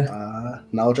about here?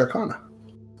 Knowledge Arcana.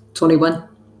 21.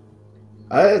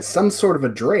 It's some sort of a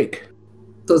drake.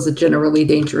 Those are generally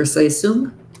dangerous, I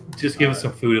assume. Just give us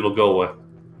some food; it'll go away.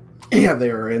 Yeah, they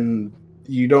are in.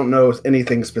 You don't know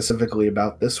anything specifically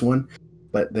about this one,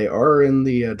 but they are in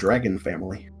the dragon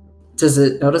family. Does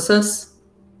it notice us?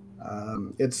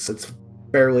 It's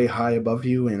fairly high above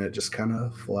you, and it just kind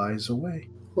of flies away.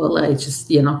 Well, I just,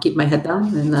 keep my head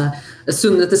down and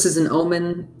assume that this is an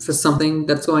omen for something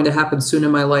that's going to happen soon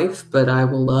in my life. But I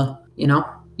will, you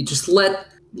just let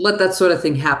that sort of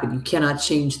thing happen. You cannot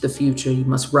change the future. You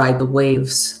must ride the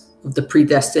waves of the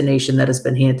predestination that has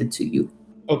been handed to you.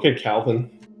 Okay, Calvin.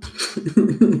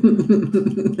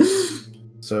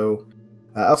 So,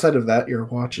 outside of that, your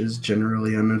watch is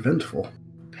generally uneventful.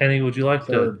 Penny, would you like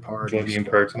to Third party join me in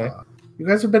prayer tonight? You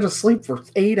guys have been asleep for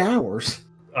 8 hours.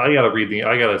 I gotta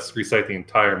recite the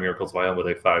entire Miracles by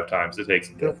Elmwood 5 times. It takes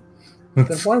a bit.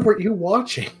 Then why weren't you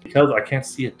watching? Because I can't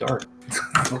see it dark.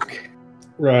 Okay.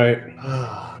 Right.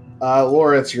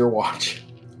 Laura, it's your watch.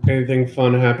 Anything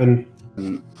fun happen?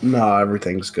 No,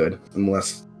 everything's good.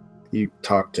 Unless you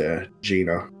talk to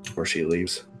Gina before she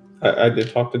leaves. I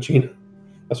did talk to Gina.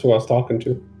 That's who I was talking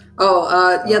to.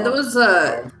 Oh, yeah, there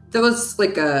was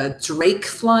like a drake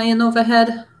flying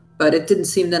overhead, but it didn't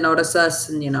seem to notice us,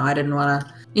 and I didn't want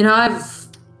to.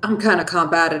 I'm kind of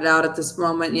combated out at this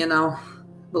moment. A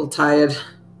little tired.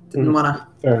 Didn't want to.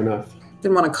 Fair enough.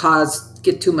 Didn't want to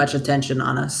get too much attention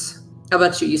on us. How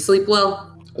about you? You sleep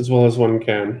well? As well as one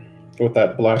can with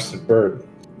that blasted bird.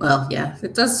 Well, yeah,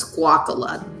 it does squawk a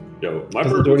lot. Yo, my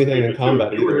Doesn't bird do was anything in sleeping, too.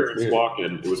 combat If you were either. hearing It's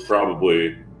squawking, it was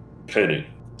probably Penny.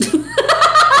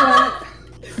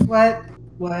 What?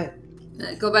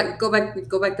 Go back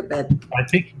to bed. I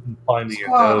think you can find your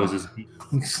Wow. nose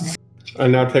is. I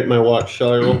now take my watch.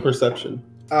 Shall I roll perception?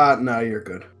 No, you're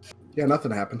good. Yeah,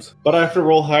 nothing happens. But I have to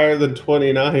roll higher than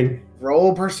 29.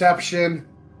 Roll perception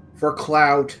for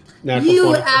clout. Natural You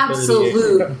 20 for 38.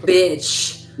 absolute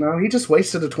bitch. No, he just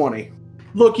wasted a 20.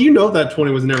 Look, you know that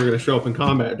 20 was never going to show up in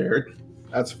combat, Derek.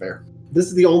 That's fair. This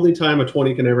is the only time a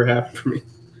 20 can ever happen for me.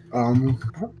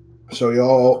 So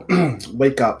y'all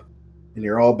wake up, and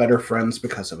you're all better friends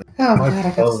because of it. Oh, My God, I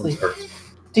got to bones sleep. hurt.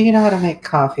 Do you know how to make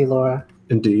coffee, Laura?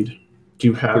 Indeed. Do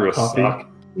you have Through a coffee? sock.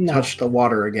 No. Touch the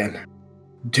water again.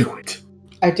 Do it.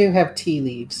 I do have tea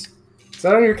leaves. Is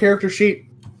that on your character sheet?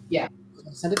 Can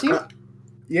I send it to you?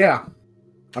 Yeah.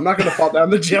 I'm not going to fall down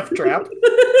the Jeff trap.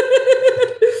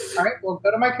 All right, well,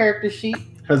 go to my character sheet.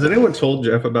 Has anyone told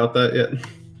Jeff about that yet?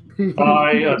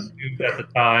 I assumed at the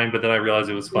time, but then I realized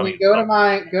it was When funny. you go to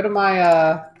my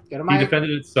He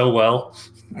defended it so well.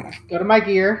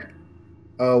 gear.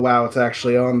 Oh, wow, it's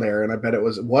actually on there, and I bet it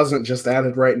wasn't just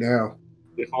added right now.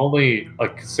 If only a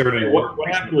certain Hey, war what priest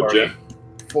in happened the with party.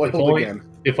 Jeff? Foiled only- again.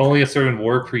 If only a certain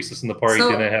war priestess in the party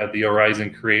So- didn't have the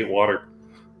Horizon create water.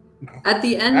 At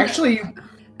the end, Actually,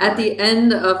 At the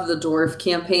end of the dwarf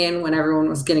campaign, when everyone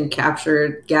was getting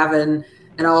captured, Gavin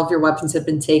and all of your weapons had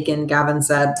been taken. Gavin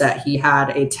said that he had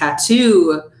a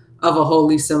tattoo of a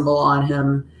holy symbol on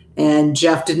him, and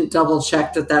Jeff didn't double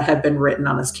check that had been written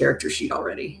on his character sheet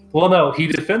already. Well, no, he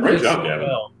defended Great it job, so Gavin.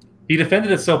 well. He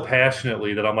defended it so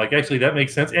passionately that I'm like, actually, that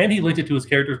makes sense. And he linked it to his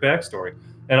character's backstory.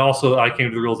 And also, I came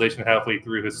to the realization halfway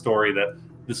through his story that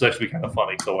this is actually kind of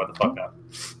funny. So why the fuck not?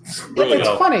 It's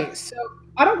So- funny. So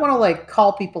I don't want to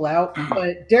call people out,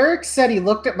 but Derek said he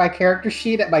looked at my character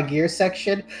sheet at my gear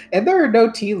section, and there are no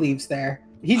tea leaves there.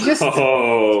 He just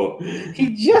Oh,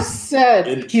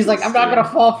 said he's like, I'm not gonna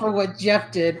Interesting. fall for what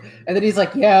Jeff did, and then he's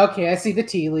like, yeah, okay, I see the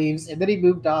tea leaves, and then he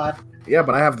moved on. yeah,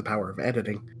 but I have the power of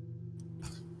editing.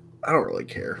 I don't really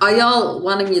care. Are y'all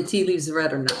wanting your tea leaves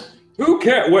read or not? who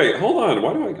cares? Wait, hold on.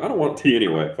 Why do I don't want tea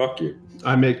anyway. Fuck you.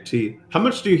 I make tea. How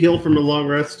much do you heal from a long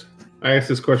rest? I ask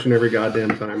this question every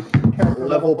goddamn time.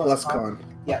 Level plus con.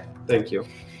 Thank you.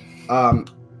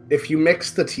 If you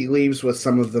mix the tea leaves with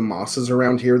some of the mosses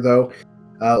around here, though,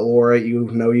 Laura, you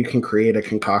know you can create a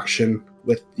concoction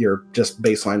with your just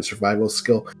baseline survival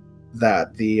skill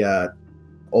that the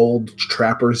old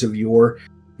trappers of yore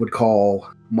would call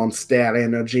Mondstadt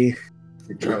energy,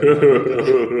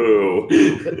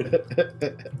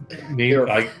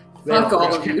 Fuck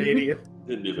all of you. Canadian.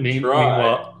 Didn't even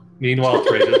try. Meanwhile,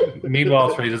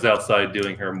 Trace is outside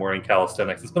doing her morning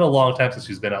calisthenics. It's been a long time since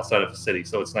she's been outside of the city,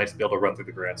 so it's nice to be able to run through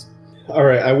the grass. All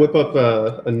right, I whip up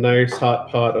a nice hot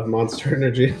pot of Monster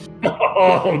Energy.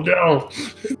 Oh no!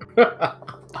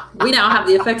 We now have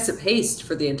the effects of haste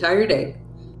for the entire day.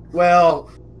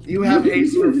 Well, you have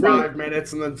haste for 5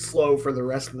 minutes and then slow for the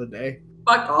rest of the day.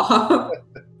 Fuck off.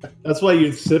 That's why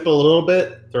you sip a little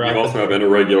bit. You also have an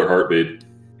irregular heartbeat.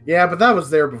 Yeah, but that was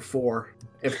there before.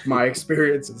 If my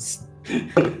experience is...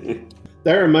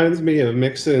 That reminds me of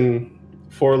mixing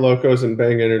Four Locos and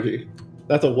Bang Energy.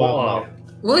 That's a wild night.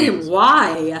 William,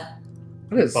 why?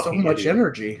 That is so Fucking much idiot.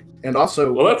 energy. And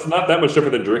also... Well, that's not that much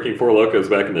different than drinking Four Locos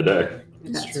back in the day.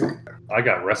 That's true. I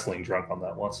got wrestling drunk on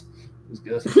that once. It was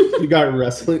good. You got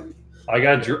wrestling. I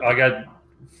got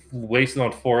wasted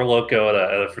on Four Loco at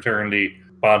a fraternity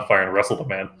bonfire and wrestled a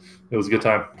man. It was a good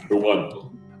time. Who won?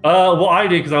 Well, I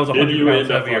did because I was Did 100 you pounds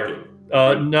end up heavier.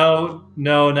 fucking?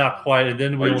 No, not quite. And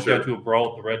then we Are you almost sure? got into a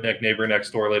brawl with the redneck neighbor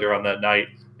next door later on that night,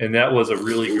 and that was a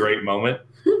really great moment.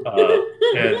 And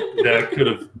that could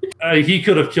have he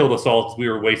could have killed us all because we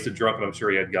were wasted drunk, and I'm sure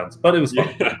he had guns. But it was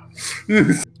fun.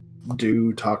 Yeah.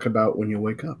 Do talk about when you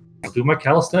wake up. I'll do my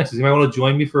calisthenics. You might want to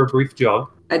join me for a brief jog.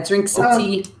 I drink some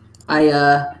tea.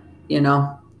 I,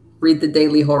 read the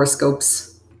daily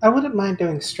horoscopes. I wouldn't mind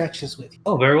doing stretches with you.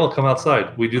 Oh, very well. Come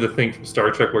outside. We do the thing from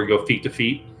Star Trek where we go feet to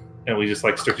feet, and we just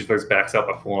like stretch each other's backs out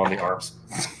by pulling on the arms.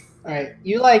 All right,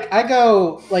 I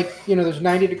go there's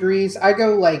 90 degrees. I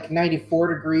go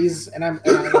 94 degrees, and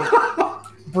I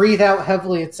breathe out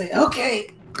heavily and say, "Okay."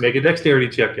 Make a dexterity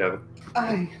check, Kevin.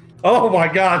 I Oh my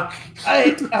god.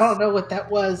 don't know what that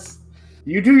was.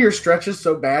 You do your stretches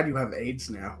so bad you have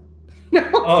AIDS now. No.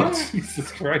 Oh,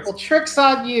 Jesus Christ. Well, trick's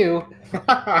on you.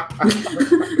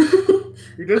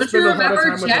 You just Don't you spend a lot of remember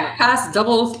time with Jack passed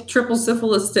double, triple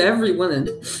syphilis to every woman?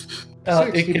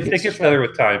 It gets better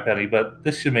with time, Penny, but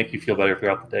this should make you feel better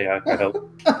throughout the day, I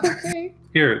hope. Okay.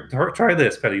 Here, try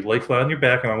this, Penny. Lay flat on your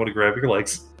back, and I want to grab your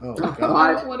legs. Oh, Oh, God.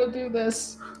 I don't want to do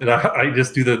this. And I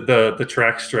just do the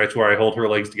track stretch where I hold her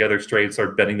legs together straight and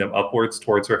start bending them upwards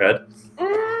towards her head.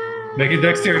 Make a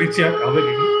dexterity check.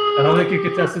 I'll make you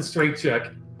contest a straight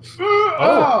check.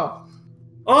 Oh.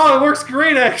 Oh, it works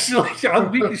great, actually.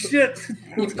 I'm weak as shit.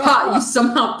 You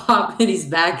somehow pop Penny's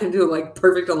back into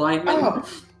perfect alignment. Oh.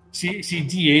 She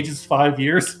de-ages 5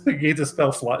 years. Gains a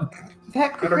spell slot.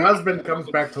 That And her crick, husband comes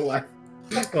back to life.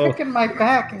 that crick in my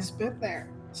back has been there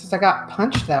since I got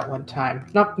punched that one time.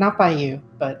 Not by you,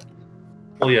 but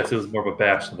Well, yes, it was more of a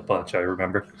bash than a punch, I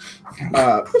remember.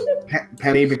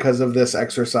 Penny, because of this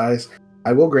exercise,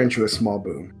 I will grant you a small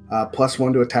boon.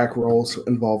 +1 to attack rolls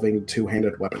involving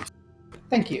two-handed weapons.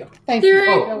 thank you. Thank Derek,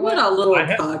 you. You know what what? a little I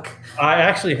ha- cuck. I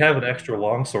actually have an extra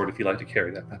longsword if you like to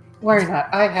carry that. Why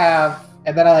not? I have,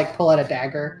 and then I pull out a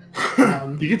dagger.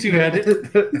 You get two-handed.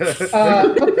 But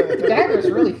the dagger is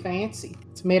really fancy.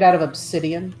 It's made out of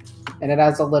obsidian, and it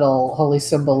has a little holy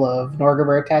symbol of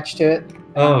Norgrimmar attached to it.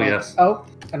 Oh, I'm like, yes. Oh,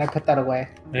 and I put that away.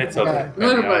 It's Okay. okay.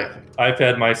 Look Penny. at I've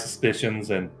had my suspicions,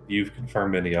 and you've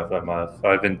confirmed any of them. I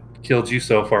haven't killed you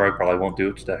so far. I probably won't do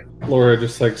it today. Laura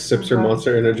just sips her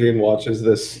Monster Energy and watches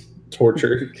this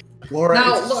torture. Laura,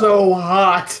 Now, it's look- so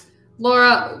hot.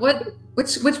 Laura,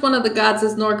 which one of the gods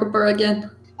is Norgrimmar again?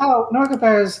 Oh,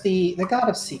 Norgrimmar is the god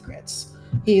of secrets.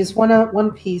 He is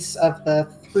one piece of the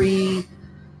 3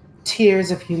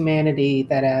 tiers of humanity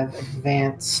that have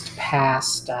advanced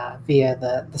past via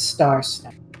the star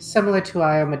snap, similar to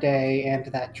Iomedae and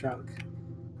that drunk.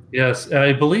 Yes,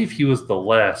 I believe he was the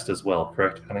last as well,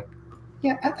 correct, Penny?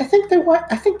 Yeah, I think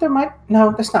there might.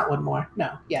 No, there's not one more.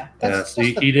 No, yeah. Yes,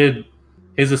 just he did.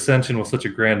 His ascension was such a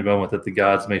grand moment that the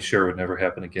gods made sure it would never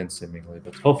happen again, seemingly.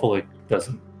 But hopefully, it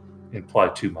doesn't imply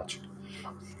too much.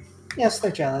 Yes,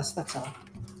 they're jealous. That's all.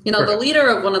 The leader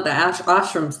of one of the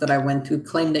ashrams that I went to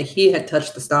claimed that he had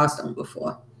touched the Starstone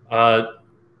before.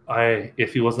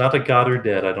 If he was not a god or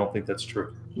dead, I don't think that's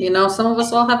true. Some of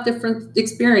us all have different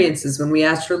experiences when we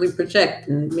astrally project,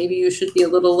 and maybe you should be a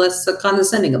little less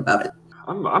condescending about it.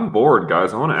 I'm bored,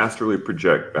 guys. I want to astrally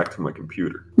project back to my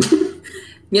computer.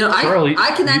 Charlie,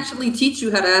 I can actually teach you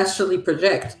how to astrally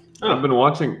project. I've been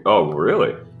watching. Oh,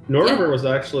 really? Norgrimmar was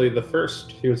actually the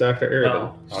first. He was after Eridan.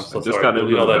 Oh, I'm so I just sorry. got into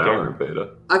Delete all the that Valorant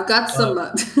beta. I've got some.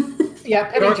 Yeah,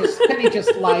 Penny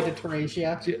just lied to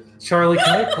Teresia. Charlie,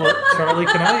 can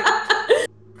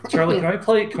I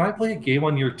play a game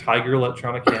on your Tiger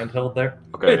Electronic handheld there?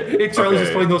 Okay. Hey, Charlie's okay.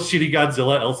 just playing those shitty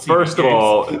Godzilla LCD First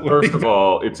games. of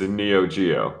all, it's a Neo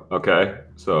Geo. Okay,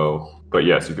 so But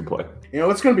yes, you can play. You know,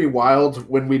 it's going to be wild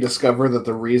when we discover that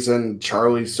the reason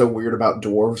Charlie's so weird about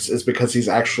dwarves is because he's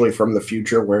actually from the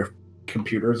future where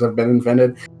computers have been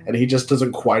invented, and he just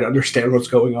doesn't quite understand what's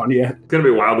going on yet. It's going to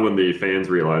be wild when the fans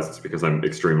realize it's because I'm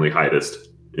extremely heightest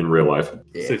in real life.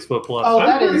 Yeah. 6 foot plus. Oh,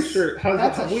 I'm pretty is- sure.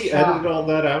 that's a Have we shock. edited all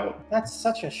that out? That's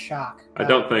such a shock. I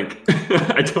don't think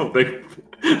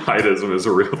heightism is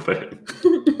a real thing.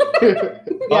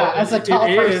 Yeah, as a tall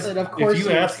It is. person, of If course you you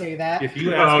would ask- say that. If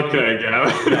you ask, Okay,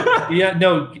 Gavin. yeah,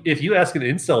 no. If you ask an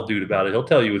incel dude about it, he'll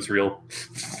tell you it's real.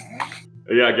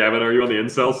 Yeah, Gavin, are you on the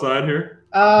incel side here?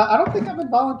 I don't think I'm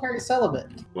involuntary celibate.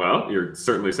 Well, you're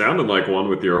certainly sounding like one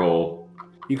with your whole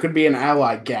You could be an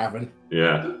ally, Gavin.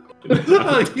 yeah. Yeah,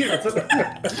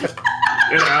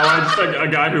 An ally, just like a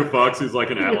guy who fucks who's like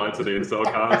an ally to the incel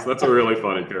cause. That's a really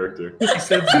funny character. he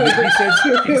said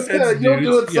You'll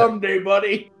do it Yeah. someday,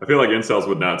 buddy. I feel like incels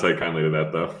would not take kindly to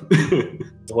that though.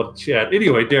 What chat?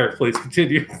 Anyway, Derek, please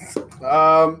continue.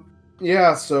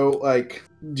 Yeah, so, like,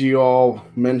 do you all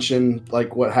mention,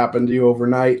 like, what happened to you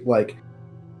overnight? Like,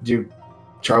 do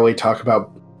Charlie talk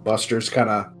about Buster's kind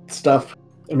of stuff?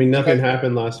 I mean, nothing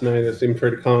happened last night. It seemed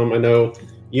pretty calm. I know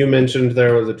you mentioned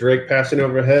there was a drake passing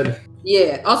overhead.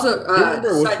 Yeah. Also, Do you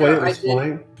remember which side way note, it was I did-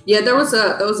 flying? Yeah, there was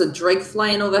a drake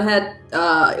flying overhead.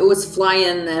 It was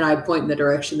flying, and I point in the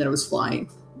direction that it was flying.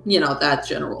 You know, that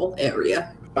general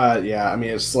area. Yeah, I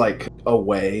mean, it's, like,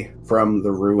 away from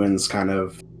the ruins, kind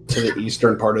of, to the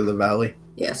eastern part of the valley.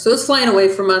 Yeah, so it's flying away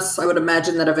from us. I would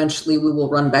imagine that eventually we will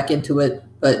run back into it,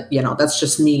 but you know, that's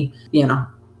just me. You know,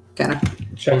 kind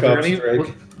of. Check out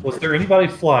Drake. Was there anybody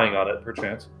flying on it,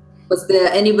 perchance? Was there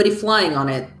anybody flying on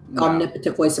it? No.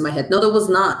 Omnipotent voice in my head. No, there was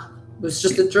not. It was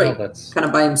just a Drake, Oh, that's kind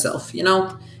of by himself. You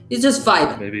know, he's just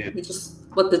vibing. maybe. We just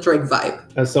let the Drake vibe.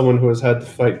 As someone who has had to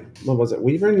fight, what was it,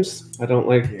 wyverns? I don't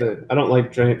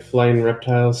like giant flying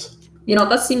reptiles. You know,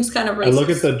 that seems kind of racist. I look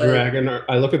at the but dragon.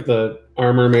 I look at the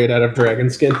armor made out of dragon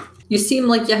skin. You seem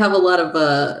like you have a lot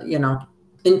of, you know,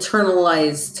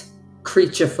 internalized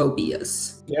creature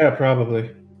phobias. Yeah,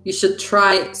 probably. You should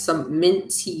try some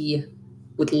mint tea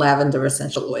with lavender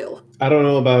essential oil. I don't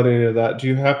know about any of that. Do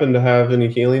you happen to have any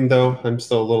healing though? I'm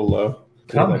still a little low.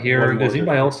 Come Like, here. one more Is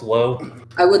anybody else low?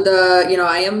 I would, you know,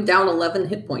 I am down 11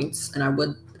 hit points, and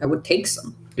I would take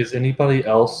some. Is anybody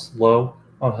else low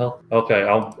on health? Okay,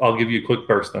 I'll give you a quick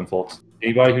burst then, folks.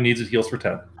 Anybody who needs it heals for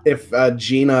 10. If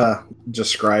Gina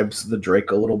describes the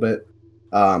Drake a little bit,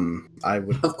 I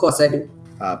would. Of course I do.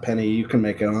 Penny, you can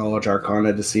make a knowledge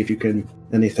arcana to see if you can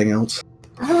anything else.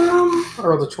 I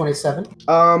rolled a 27.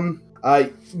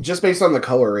 Just based on the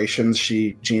colorations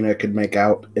Gina could make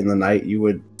out in the night, you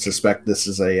would suspect this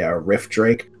is a rift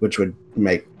drake, which would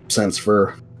make sense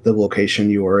for the location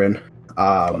you were in.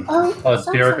 Sounds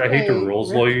Derek, I like hate a to rules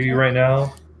rift lawyer you drake. right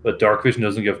now, but dark vision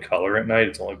doesn't give color at night.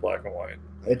 It's only black and white.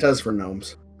 It does for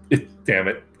gnomes. Damn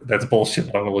it. That's bullshit.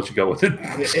 I'm going to let you go with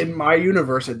it. In my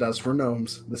universe, it does for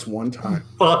gnomes. This one time,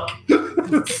 Fuck.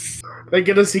 they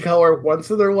get to see color once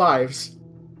in their lives.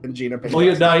 And Gina picks Only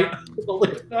up. at night.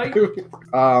 Only at night.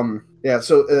 Yeah,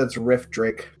 so it's Rift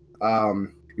Drake.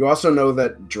 You also know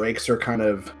that drakes are kind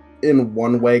of, in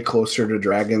one way, closer to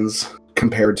dragons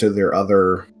compared to their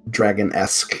other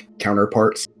dragon-esque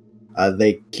counterparts.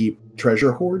 They keep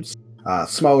treasure hoards.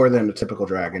 Smaller than a typical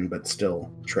dragon, but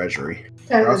still treasury.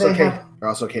 They're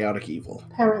also chaotic evil.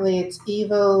 Apparently it's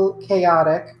evil,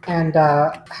 chaotic, and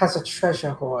has a treasure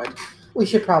hoard. We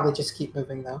should probably just keep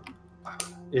moving, though.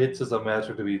 It is a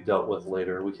matter to be dealt with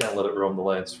later. We can't let it roam the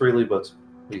lands freely, but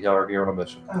we are here on a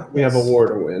mission. We have a war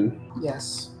to win.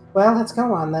 Yes. Well, let's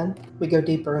go on then. We go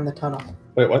deeper in the tunnel.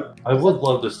 Wait, what? I would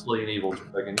love to slay an evil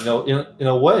dragon. You know, in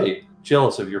a way,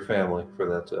 jealous of your family for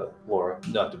that, Laura.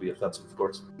 Not to be offensive, of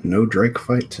course. No Drake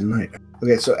fight tonight.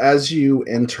 Okay, so as you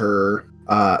enter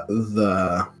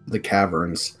the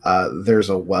caverns, there's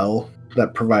a well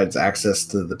that provides access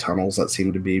to the tunnels that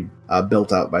seem to be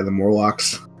built out by the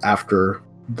Morlocks after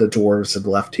the dwarves had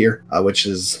left here,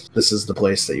 this is the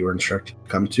place that you were instructed to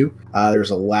come to. There's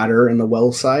a ladder in the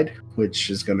well side, which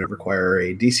is going to require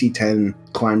a DC 10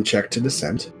 climb check to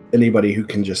descend. Anybody who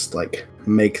can just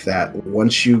make that,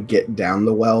 once you get down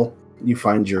the well, you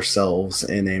find yourselves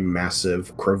in a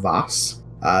massive crevasse.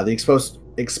 The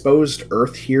exposed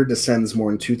earth here descends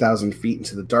more than 2,000 feet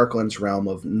into the Darklands realm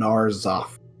of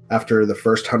Nar-Zoth. After the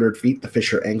first 100 feet, the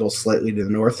fissure angles slightly to the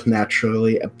north,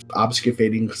 naturally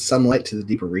obscuring sunlight to the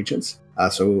deeper regions.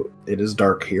 So it is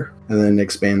dark here, and then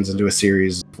expands into a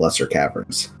series of lesser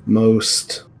caverns.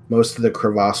 Most Most of the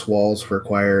crevasse walls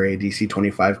require a DC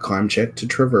 25 climb check to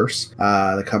traverse.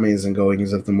 The comings and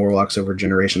goings of the Morlocks over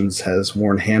generations has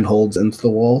worn handholds into the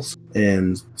walls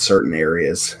in certain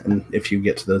areas. And if you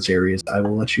get to those areas, I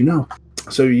will let you know.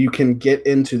 So you can get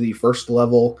into the first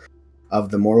level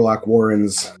of the Morlock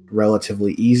Warrens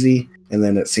relatively easy. And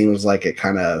then it seems like it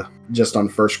kind of, just on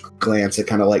first glance, it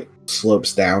kind of like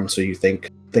slopes down. So you think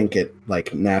it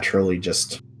like naturally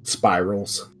just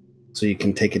spirals. So you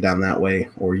can take it down that way,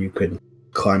 or you could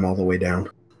climb all the way down.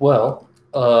 Well,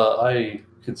 I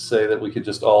could say that we could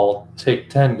just all take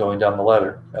 10 going down the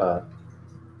ladder,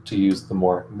 to use the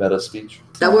more meta speech.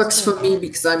 That works for me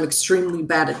because I'm extremely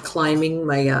bad at climbing.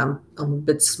 I'm a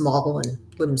bit small and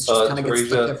limbs just kind of get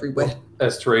stuck everywhere.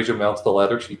 As Teresia mounts the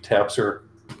ladder, she taps her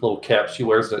little cap she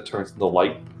wears and it turns into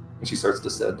light, and she starts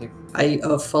descending. I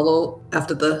follow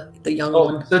after the young Oh,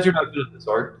 one. you said you're not good at this,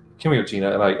 Art. Come here,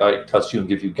 Gina, and I touch you and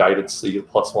give you guidance so you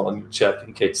get +1 on your check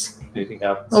in case anything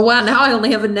happens. Oh wow! Now I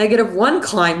only have a -1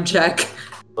 climb check.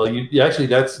 Well, you actually,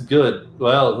 that's good.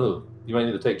 Well, you might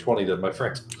need to take 20 then, my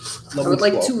friend. I would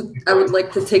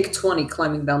like to take 20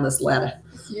 climbing down this ladder.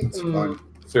 It's fun.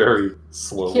 Very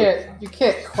slowly. You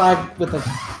can't climb with a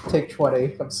take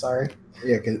 20. I'm sorry.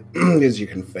 Yeah, because you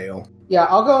can fail. Yeah,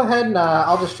 I'll go ahead and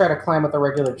I'll just try to climb with a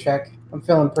regular check. I'm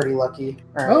feeling pretty lucky.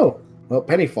 All right. Oh, well,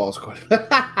 Penny falls quite.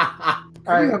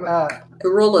 All right. I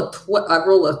roll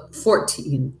a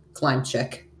 14 climb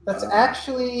check. That's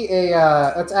actually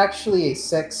a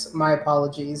 6. My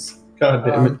apologies. God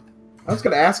damn it. I was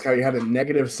going to ask how you had a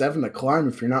 -7 to climb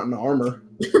if you're not in armor.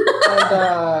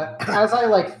 And as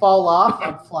I fall off,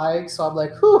 I'm flying, so I'm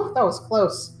like, whew, that was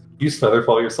close. You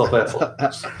featherfall yourself,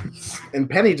 asshole. And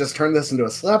Penny just turned this into a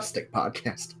slapstick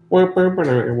podcast. Roll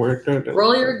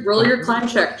your climb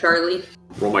check, Charlie.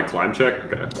 Roll my climb check?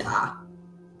 Okay. Yeah.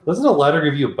 Doesn't a ladder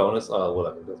give you a bonus?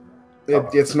 Whatever. It doesn't matter.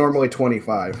 It's normally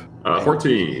 25.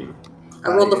 14. I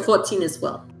rolled a 14 as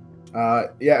well.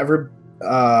 Yeah,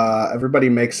 everybody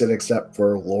makes it except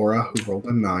for Laura, who rolled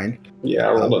a 9. Yeah,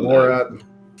 I rolled a 9. Laura,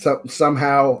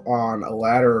 somehow on a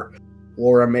ladder,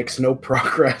 Laura makes no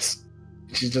progress.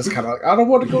 She's just kind of like, I don't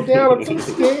want to go down. I'm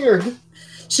so scared.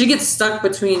 She gets stuck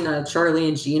between Charlie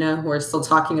and Gina, who are still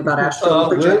talking about astral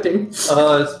projecting.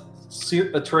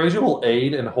 Teresia will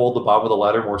aid and hold the bottom of the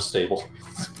ladder more stable.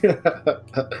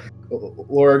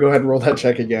 Laura, go ahead and roll that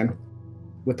check again.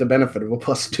 With the benefit of a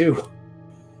 +2.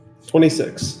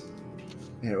 26.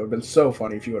 Yeah, it would have been so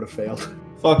funny if you would have failed.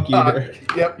 Fuck you, Derek.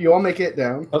 Yep, you all make it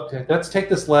down. Okay, let's take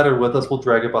this ladder with us. We'll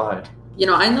drag it behind. You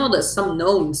know, I know that some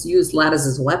gnomes use ladders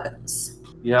as weapons.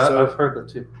 Yeah, So- I've heard that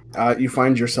too. You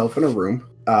find yourself in a room.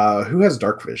 Who has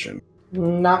dark vision?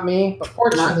 Not me, but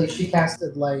fortunately she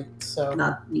casted light, so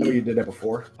Not Oh, you me. did it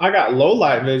before. I got low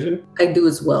light vision. I do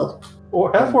as well.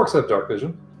 Or half-orcs have dark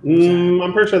vision.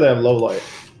 I'm pretty sure they have low light.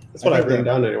 That's what I I think written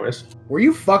they- down anyways. Were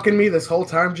you fucking me this whole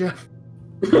time, Jeff?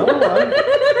 No,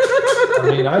 I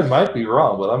mean, I might be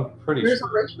wrong, but I'm pretty there's sure.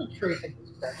 a racial trait that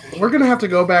gives dark vision. We're gonna have to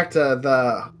go back to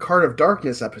the Card of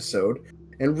Darkness episode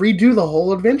and redo the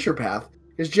whole adventure path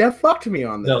because Jeff fucked me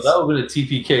on this. No, that would have been a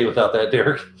TPK without that,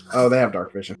 Derek. Oh, they have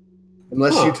dark vision.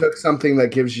 Unless you Huh. took something that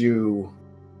gives you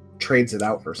trades it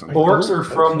out for something. Orcs are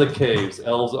from the caves.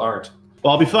 Elves aren't.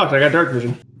 Well, I'll be fucked. I got dark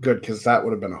vision. Good, because that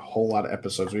would have been a whole lot of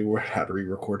episodes we would have had to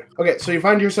re-record. Okay, so you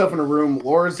find yourself in a room.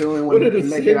 Laura's the only one What who did it can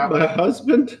make say? it out. My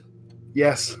husband?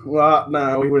 Yes. Well,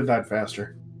 no, we would have died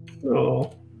faster.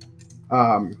 Oh.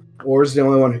 Laura's the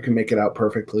only one who can make it out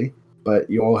perfectly, but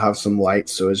you all have some light,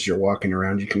 so as you're walking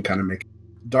around, you can kind of make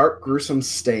dark, gruesome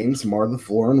stains mar the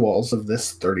floor and walls of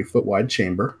this 30-foot wide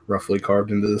chamber, roughly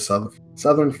carved into the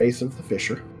southern face of the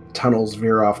fissure. Tunnels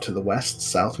veer off to the west,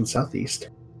 south, and southeast.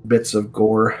 Bits of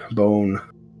gore, bone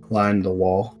line the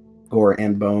wall. Gore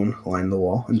and bone line the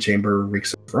wall, and chamber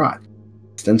reeks of rot.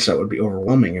 Stench that would be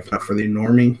overwhelming if not for the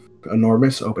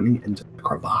enormous opening into the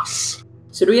crevasse.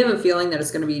 So do we have a feeling that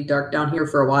it's going to be dark down here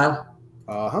for a while?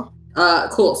 Uh-huh.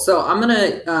 Cool. So I'm going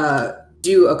to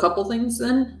do a couple things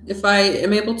then, if I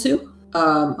am able to.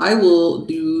 I will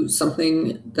do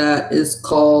something that is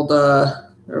called, I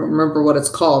don't remember what it's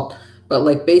called, but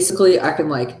like basically I can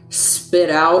like spit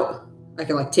out, I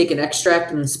can like take an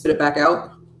extract and then spit it back out.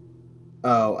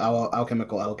 Oh,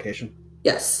 alchemical allocation.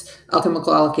 Yes,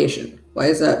 alchemical allocation. Why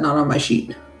is that not on my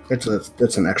sheet? It's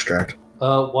an extract.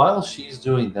 While she's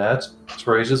doing that,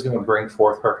 Teresia's going to bring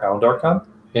forth her Hound Archon,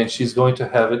 and she's going to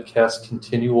have it cast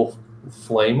Continual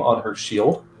Flame on her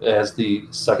shield as the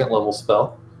second level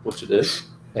spell, which it is.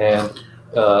 And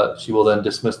she will then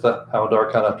dismiss the Hound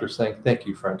Archon after saying, "Thank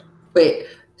you, friend." Wait,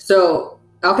 so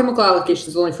alchemical allocation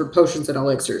is only for potions and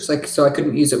elixirs, like so I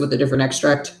couldn't use it with a different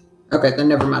extract Okay, then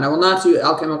never mind. I will not do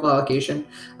alchemical allocation,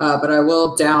 but I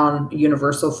will down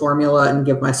universal formula and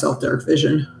give myself dark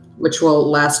vision, which will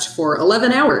last for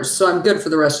 11 hours, so I'm good for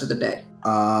the rest of the day.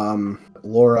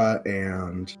 Laura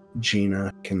and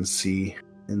Gina can see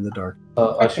in the dark.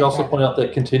 I should also point out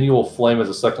that continual flame is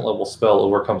a second level spell,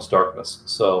 overcomes darkness.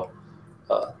 So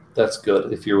that's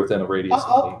good if you're within a radius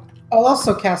of me. I'll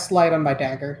also cast light on my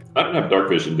dagger. I don't have dark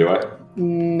vision, do I?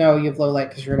 No, you have low light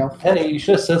because you're an elf. Penny, you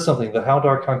should have said something. The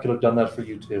Houndarchon could have done that for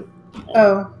you too.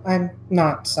 Oh, I'm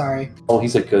not sorry. Oh,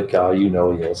 he's a good guy. You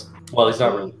know he is. Well, he's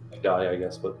not really a guy, I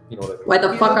guess, but you know what I mean. Why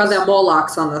the fuck are there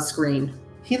Molochs on the screen?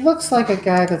 He looks like a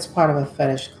guy that's part of a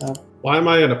fetish club. Why am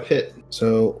I in a pit?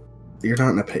 So, you're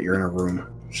not in a pit, you're in a room.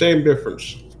 Same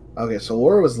difference. Okay, so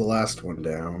Laura was the last one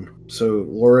down. So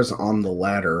Laura's on the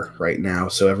ladder right now,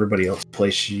 so everybody else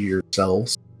place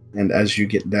yourselves. And as you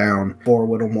get down, 4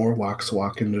 little Morlocks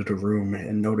walk into the room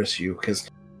and notice you, because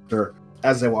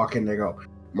as they walk in, they go,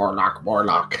 Morlock,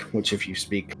 Morlock, which if you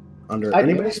speak under...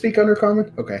 Anybody speak under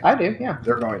common? Okay. I do, yeah.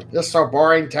 They're going, this is so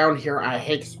boring down here, I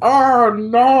hate... Oh,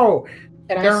 no!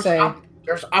 And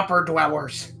There's upper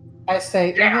dwellers. I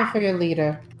say, you're here for your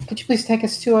leader. Could you please take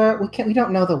us to her? We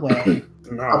don't know the way.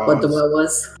 No, What the well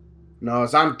was? no,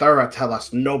 Zanthura tell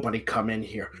us nobody come in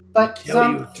here. But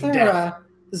Kill you to death.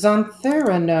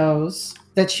 Zanthura knows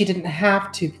that she didn't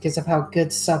have to because of how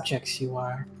good subjects you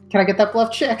are. Can I get that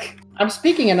bluff check? I'm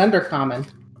speaking in undercommon.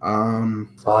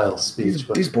 Vile speech.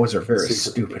 These boys are very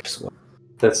See- stupid as well.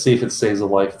 Let's see if it saves a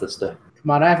life this day.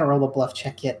 Come on, I haven't rolled a bluff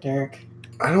check yet, Derek.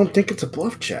 I don't think it's a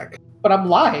bluff check. But I'm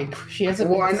lying. She hasn't.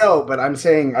 Well, I know, but I'm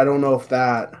saying I don't know if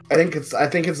that. I think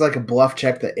it's like a bluff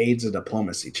check that aids a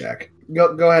diplomacy check. Go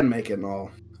ahead and make it. And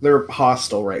all. They're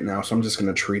hostile right now, so I'm just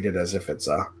gonna treat it as if it's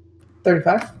a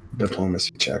 35. diplomacy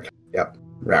check. Yep.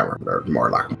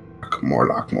 Morlock.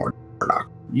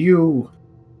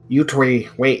 You three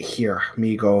wait here.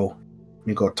 Me go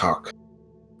talk.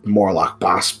 Morlock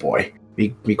boss boy.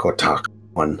 Me go talk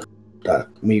one.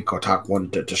 Me go talk one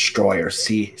the destroyer.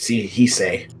 See he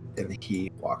say. And he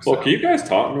walks Well, out. can you guys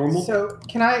talk normal? So,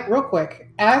 can I, real quick,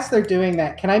 as they're doing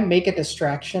that, can I make a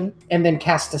distraction and then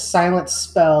cast a silent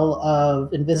spell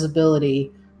of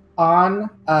invisibility on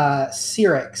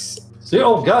Cyrix? See,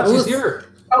 oh god, she's Oof. here.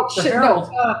 Oh, The shit, Herald.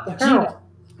 no. Gina.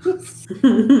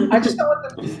 I just don't want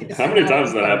them to see this. How many times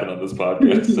has that happened on this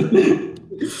podcast?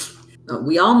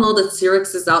 We all know that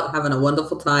Cyrix is out having a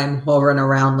wonderful time hovering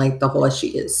around like the horse she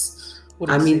is. What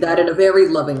do I you mean say? that in a very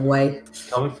loving way.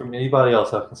 Coming from anybody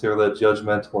else, I consider that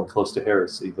judgmental and close to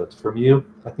heresy. But from you,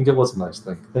 I think it was a nice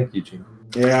thing. Thank you, Gina.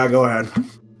 Yeah, go ahead.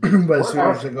 But as soon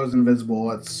Where as it goes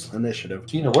invisible, it's initiative.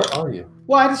 Gina, where are you?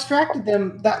 Well, I distracted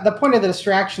them. The point of the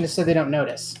distraction is so they don't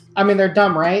notice. I mean, they're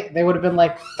dumb, right? They would have been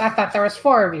like, I thought there was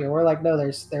 4 of you. We're like, no, there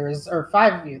is, or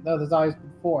 5 of you. No, there's always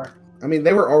been 4. I mean,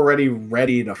 they were already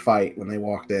ready to fight when they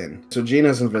walked in. So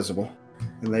Gina's invisible,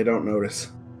 and they don't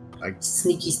notice.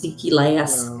 Sneaky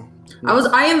lass. Well,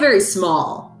 I am very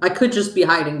small. I could just be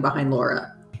hiding behind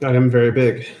Laura. I am very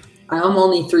big. I am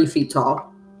only 3 feet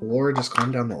tall. Laura just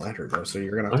climbed down the ladder, though, so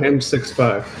you're gonna. I am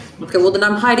 6'5". Okay, well then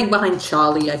I'm hiding behind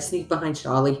Charlie. I sneak behind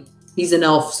Charlie. He's an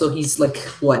elf, so he's like,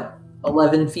 what,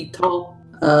 11 feet tall?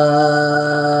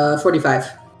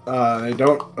 45. They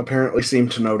don't apparently seem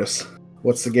to notice.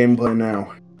 What's the gameplay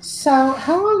now? So,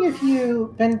 how long have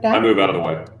you been down? I move out of the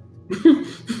way.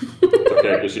 It's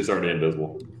okay, because she's already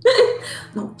invisible.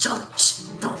 No, Charlie, shh,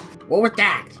 no. What was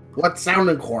that? What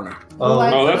sounding corner?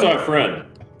 Oh, that's our friend.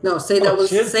 No, say that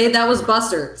was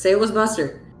Buster. Say it was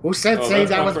Buster. Who said Oh, say that's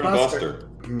that my was friend Buster?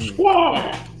 Hmm.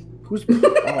 Buster. Who's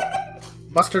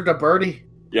Buster the birdie?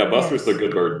 Yeah, Buster's the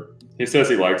good bird. He says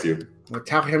he likes you. Well,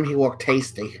 tell him he looked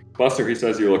tasty. Buster, he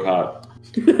says you look hot.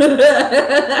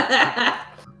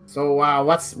 So,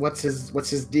 what's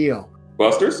his deal?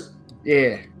 Buster's?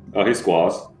 Yeah. Oh, he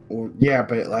squaws. Well, yeah,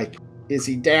 but like, is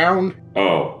he down?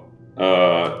 Oh,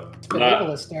 not.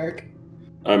 Ridiculous, Derek.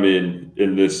 I mean,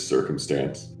 in this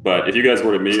circumstance. But if you guys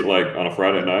were to meet, like, on a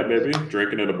Friday night, maybe,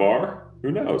 drinking at a bar,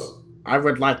 who knows? I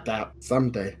would like that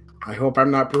someday. I hope I'm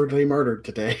not brutally murdered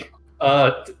today.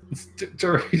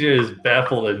 Teresa is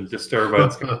baffled and disturbed by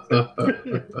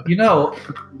this. You know,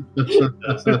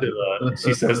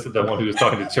 she says to the one who was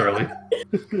talking to Charlie,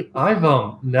 I've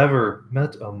never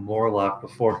met a Morlock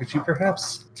before. Could you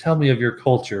perhaps tell me of your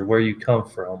culture, where you come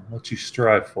from, what you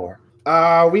strive for?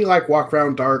 We like walk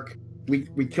around dark.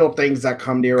 We kill things that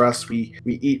come near us. We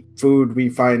eat food. We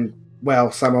find,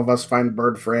 well, some of us find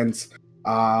bird friends.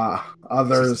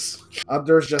 Others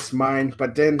just mine.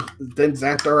 But then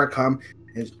Zanthura come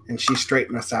and she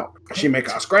straighten us out. She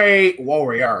make us great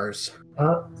warriors.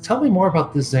 Tell me more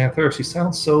about this Zanthura. She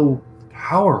sounds so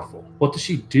powerful. What does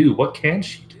she do? What can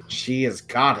she do? She is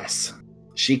goddess.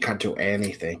 She can do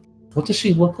anything. What does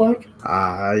she look like?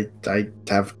 I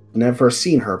have never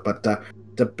seen her, but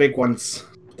the big ones,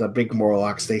 the big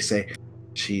Morlocks, they say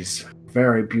she's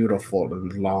very beautiful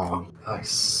and long. I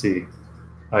see.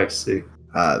 The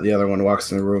The other one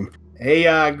walks in the room. Hey,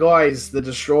 guys, the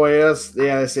Destroyers.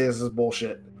 Yeah, they say this is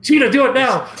bullshit. Cheetah, do it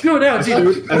now! Do it now,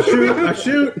 Cheetah! I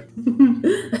shoot.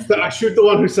 I shoot the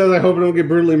one who says, I hope I don't get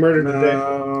brutally murdered today.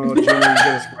 No, Jimmy, you get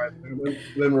us.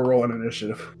 Then we're rolling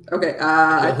initiative. Okay,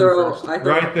 I throw.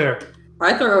 Right there.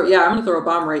 I'm gonna throw a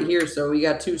bomb right here. So we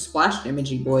got 2 splash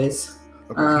damagey boys.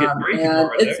 Okay. Get ready And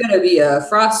for it it's gonna be a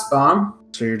frost bomb.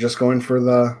 So you're just going for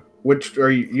the... Which... Are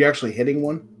you actually hitting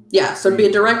one? Yeah, so it'd be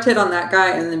a direct hit on that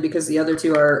guy, and then because the other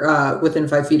 2 are within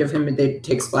 5 feet of him, they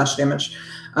take splash damage.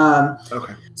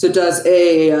 Okay. So it does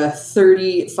a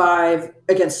 35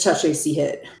 against touch AC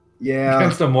hit. Yeah.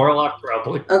 Against the Morlock,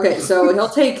 probably. Okay, so he'll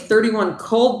take 31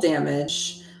 cold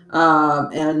damage,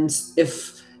 and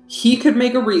if he could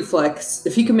make a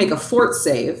fort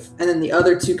save, and then the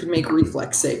other 2 could make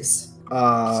reflex saves.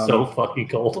 So fucking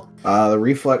cold. The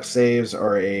reflex saves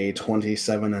are a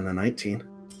 27 and a 19.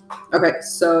 Okay,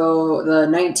 so the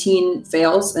 19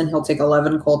 fails, and he'll take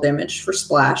 11 cold damage for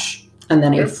splash, and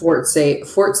then a fort save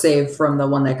from the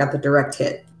one that got the direct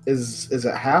hit. Is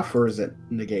it half or is it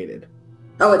negated?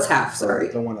 Oh, it's half. Sorry.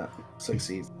 The one that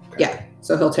succeeds. Okay. Yeah,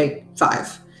 so he'll take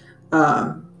 5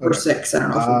 or Okay. 6. I don't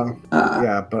know.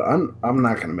 Yeah, but I'm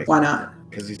not gonna make. Why not?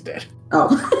 Because he's dead. Oh.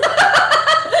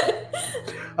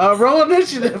 Roll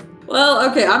initiative. Well,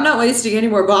 okay. I'm not wasting any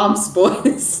more bombs,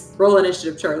 boys. Roll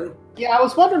initiative, Charlie. Yeah, I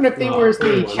was wondering if they were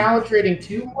the anyone. challenge rating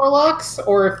 2 Morlocks,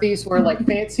 or if these were like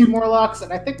fancy Morlocks,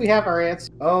 and I think we have our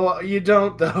answer. Oh, you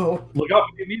don't though. Look out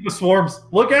for the amoeba swarms.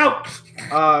 Look out!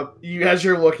 You as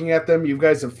you're looking at them, you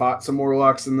guys have fought some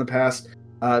Morlocks in the past.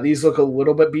 These look a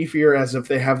little bit beefier, as if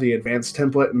they have the advanced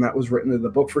template, and that was written in the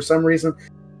book for some reason.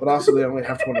 But also, they only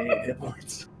have 28 hit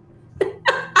points.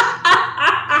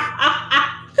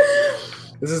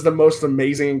 This is the most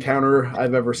amazing encounter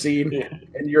I've ever seen,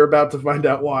 and you're about to find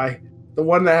out why. The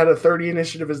one that had a 30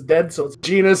 initiative is dead, so it's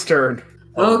Gina's turn.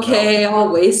 Okay, I'll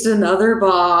waste another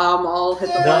bomb. I'll hit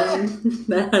the Yeah. one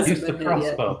that hasn't Use the been hit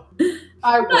yet. crossbow.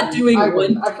 I'm not doing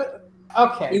one.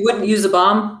 Okay. You wouldn't use a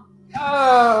bomb?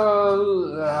 I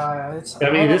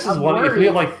mean, this is one. If we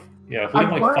have like, if we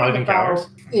have like 5 encounters.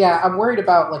 I'm worried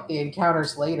about like the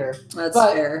encounters later. That's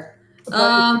But- fair.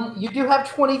 But you do have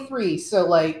 23, so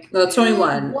like. No,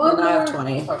 21. one And I have more-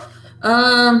 20.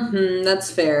 Oh. That's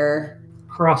fair.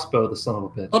 Crossbow, the son of a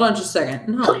bitch. Hold on just a second.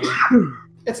 No.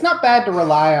 It's not bad to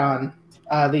rely on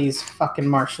these fucking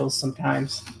marshals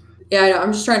sometimes. Yeah, I know.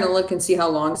 I'm just trying to look and see how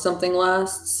long something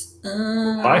lasts.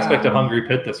 I expect a hungry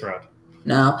pit this round.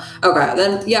 No. Okay,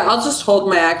 then, yeah, I'll just hold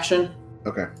my action.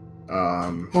 Okay.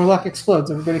 Morlock explodes.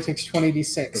 Everybody takes The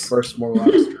 20d6. first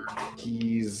Morlock's turn.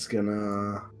 He's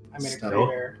gonna I'm in a step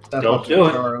career. Don't up do to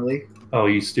it. Charlie. Oh,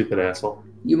 you stupid asshole.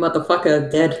 You motherfucker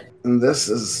dead. And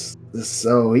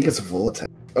so he gets a full attack.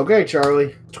 Okay,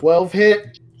 Charlie. 12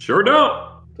 hit. Sure don't.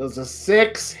 Does a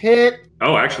 6 hit?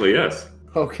 Oh, actually, yes.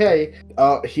 Okay.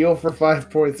 Heal for 5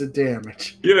 points of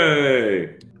damage. Yay!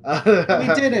 We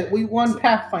did it. We won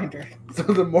Pathfinder. So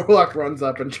the Morlock runs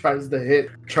up and tries to hit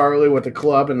Charlie with a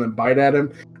club and then bite at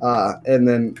him. And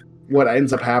then what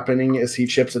ends up happening is he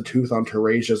chips a tooth on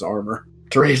Teresia's armor.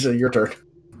 Teresia, your turn.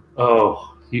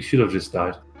 Oh, you should have just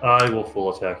died. I will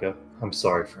full attack you. I'm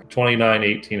sorry, friend. 29,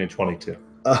 18, and 22.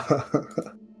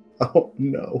 Oh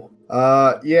no.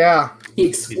 Yeah. He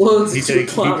explodes He into a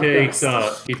takes cloud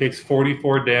dust. he takes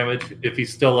 44 damage. If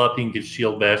he's still up, he can get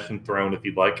shield bashed and thrown if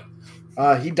you'd like.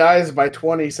 He dies by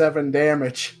 27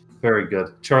 damage. Very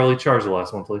good. Charlie, charge the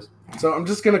last one, please. So I'm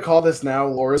just gonna call this now.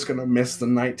 Laura's gonna miss the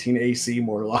 19 AC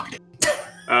Morlock.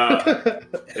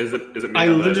 Is it me?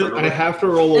 I have to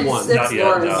roll a 1. It's Not yet,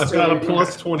 Laura's no. I've got a turn.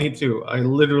 plus 22. I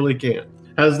literally can't.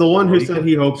 Has the one who said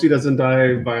he hopes he doesn't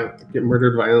get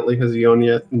murdered violently, has he owned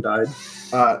yet and died?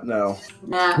 No.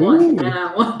 Nah, Ooh. one.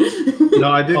 Nah, one.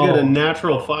 No, I did get Oh. a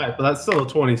natural 5, but that's still a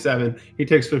 27. He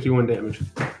takes 51 damage.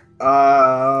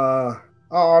 Oh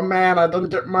man, I done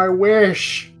did my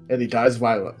wish. And he dies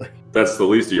violently. That's the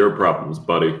least of your problems,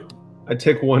 buddy. I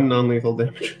take 1 non-lethal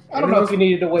damage. I don't know if you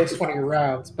needed to waste one of your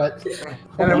rounds, but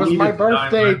And it was my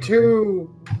birthday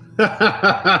too.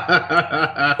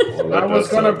 I was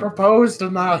gonna propose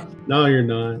tonight. No, you're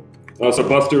not. Oh, so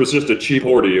Buster was just a cheap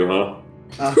whore to you, huh?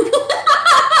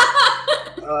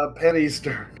 Penny's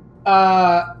turn.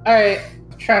 alright.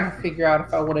 Trying to figure out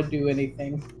if I want to do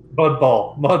anything. Mud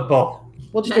ball.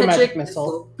 We'll just do magic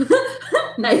missile.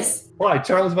 Nice. Why?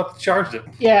 Charlie's about to charge it.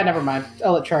 Yeah, never mind.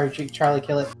 I'll let Charlie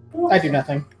kill it. I do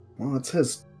nothing. Well, it's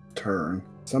his turn.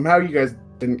 Somehow you guys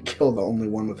didn't kill the only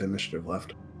one with initiative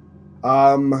left.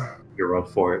 You run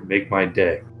for it. Make my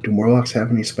day. Do Morlocks have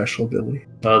any special ability?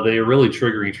 They are really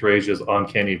triggering Teresa's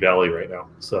Uncanny Valley right now.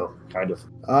 So, kind of.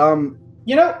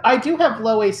 You know, I do have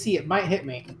low AC. It might hit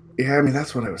me. Yeah, I mean,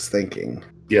 that's what I was thinking.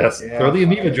 Yes. Yeah, Throw the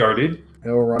amoeba jar, dude.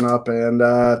 He'll run up and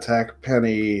attack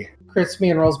Penny. Crits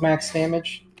me and rolls max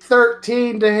damage.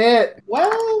 13 to hit.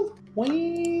 Well.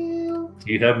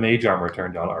 You have mage armor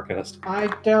turned on, Arcanist. I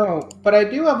don't, but I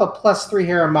do have a +3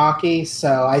 Hiramaki,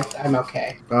 so I'm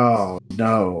okay. Oh,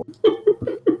 no.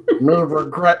 Move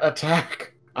regret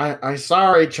attack. I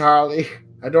sorry, Charlie.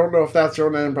 I don't know if that's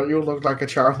your name, but you look like a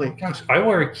Charlie. Gosh, I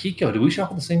wear a Kiko. Do we shop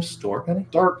at the same store, Penny?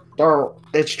 Dark.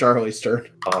 It's Charlie's turn.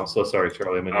 Oh, I'm so sorry,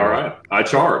 Charlie. All right. I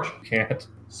charge. Can't.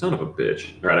 Son of a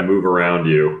bitch. All right, I move around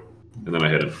you, and then I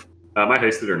hit him. Am I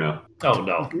hasted or no? Oh,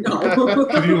 no. No.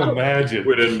 Could you imagine?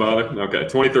 We didn't bother. Okay,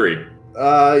 23.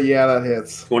 Yeah, that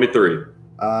hits. 23.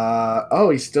 Oh,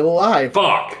 he's still alive.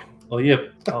 Fuck! Oh, yeah.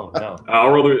 Oh, no.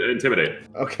 I'll roll the intimidate.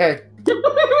 Okay. 35.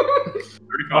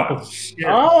 Oh, shit.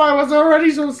 Oh, I was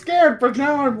already so scared, but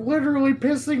now I'm literally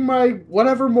pissing my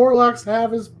whatever Morlocks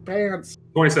have his pants.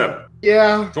 27.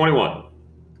 Yeah. 21.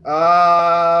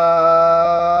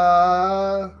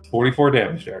 44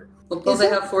 damage, Derek. Will they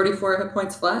have 44 hit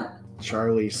points flat?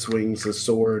 Charlie swings a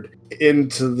sword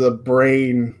into the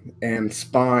brain and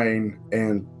spine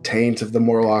and taint of the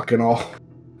Morlock and all.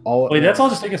 Wait, let's all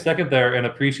just take a second there and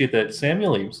appreciate that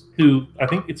Samuel Eames, who I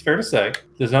think it's fair to say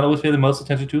does not always pay the most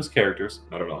attention to his characters,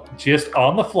 Not at all. just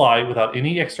on the fly without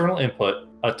any external input,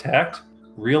 attacked,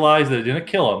 realized that it didn't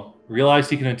kill him,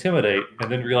 realized he can intimidate,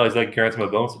 and then realized that grants him a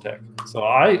bonus attack. So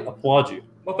I applaud you.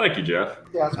 Well, thank you, Jeff.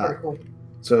 Yeah, that's pretty cool.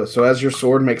 So as your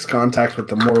sword makes contact with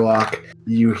the Morlock,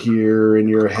 you hear in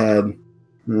your head,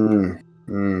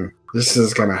 this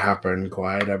is gonna happen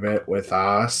quite a bit with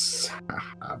us.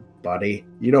 Buddy,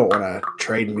 you don't want to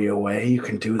trade me away. You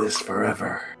can do this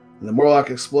forever. And the Morlock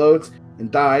explodes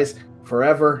and dies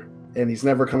forever, and he's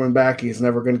never coming back. He's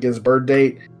never going to get his bird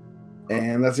date.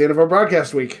 And that's the end of our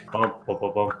broadcast week. Bum, bum,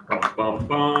 bum, bum. Bum,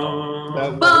 bum. That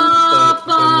was the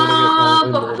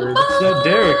I'm gonna get murdered. So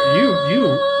Derek,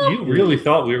 you really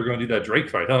thought we were going to do that Drake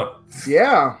fight, huh?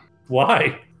 Yeah,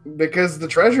 Why? because the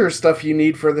treasure is stuff you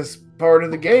need for this part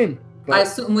of the game. But, I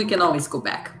assume we can always go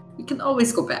back. We can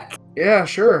always go back. yeah,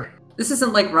 sure. This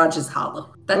isn't like Raj's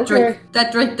Hollow. That Okay.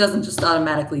 Drake doesn't just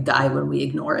automatically die when we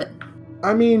ignore it.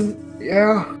 I mean,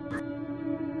 yeah.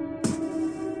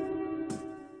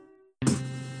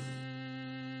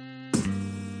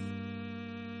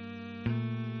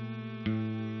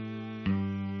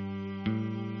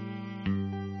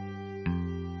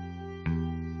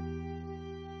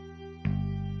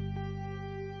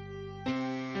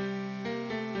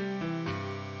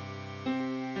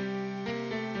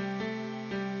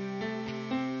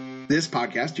 This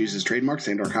podcast uses trademarks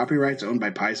and/or copyrights owned by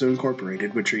Paizo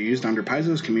Incorporated, which are used under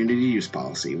Paizo's community use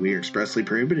policy. We are expressly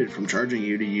prohibited from charging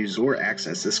you to use or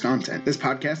access this content. This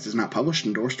podcast is not published,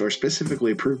 endorsed, or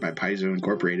specifically approved by Paizo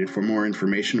Incorporated. For more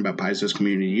information about Paizo's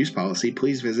community use policy,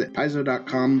 please visit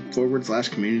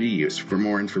paizo.com/community use. For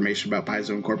more information about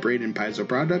Paizo Incorporated and Paizo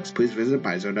products, please visit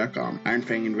paizo.com. Iron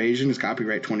Fang Invasion is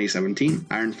copyright 2017.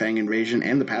 Iron Fang Invasion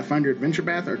and the Pathfinder Adventure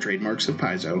Path are trademarks of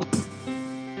Paizo.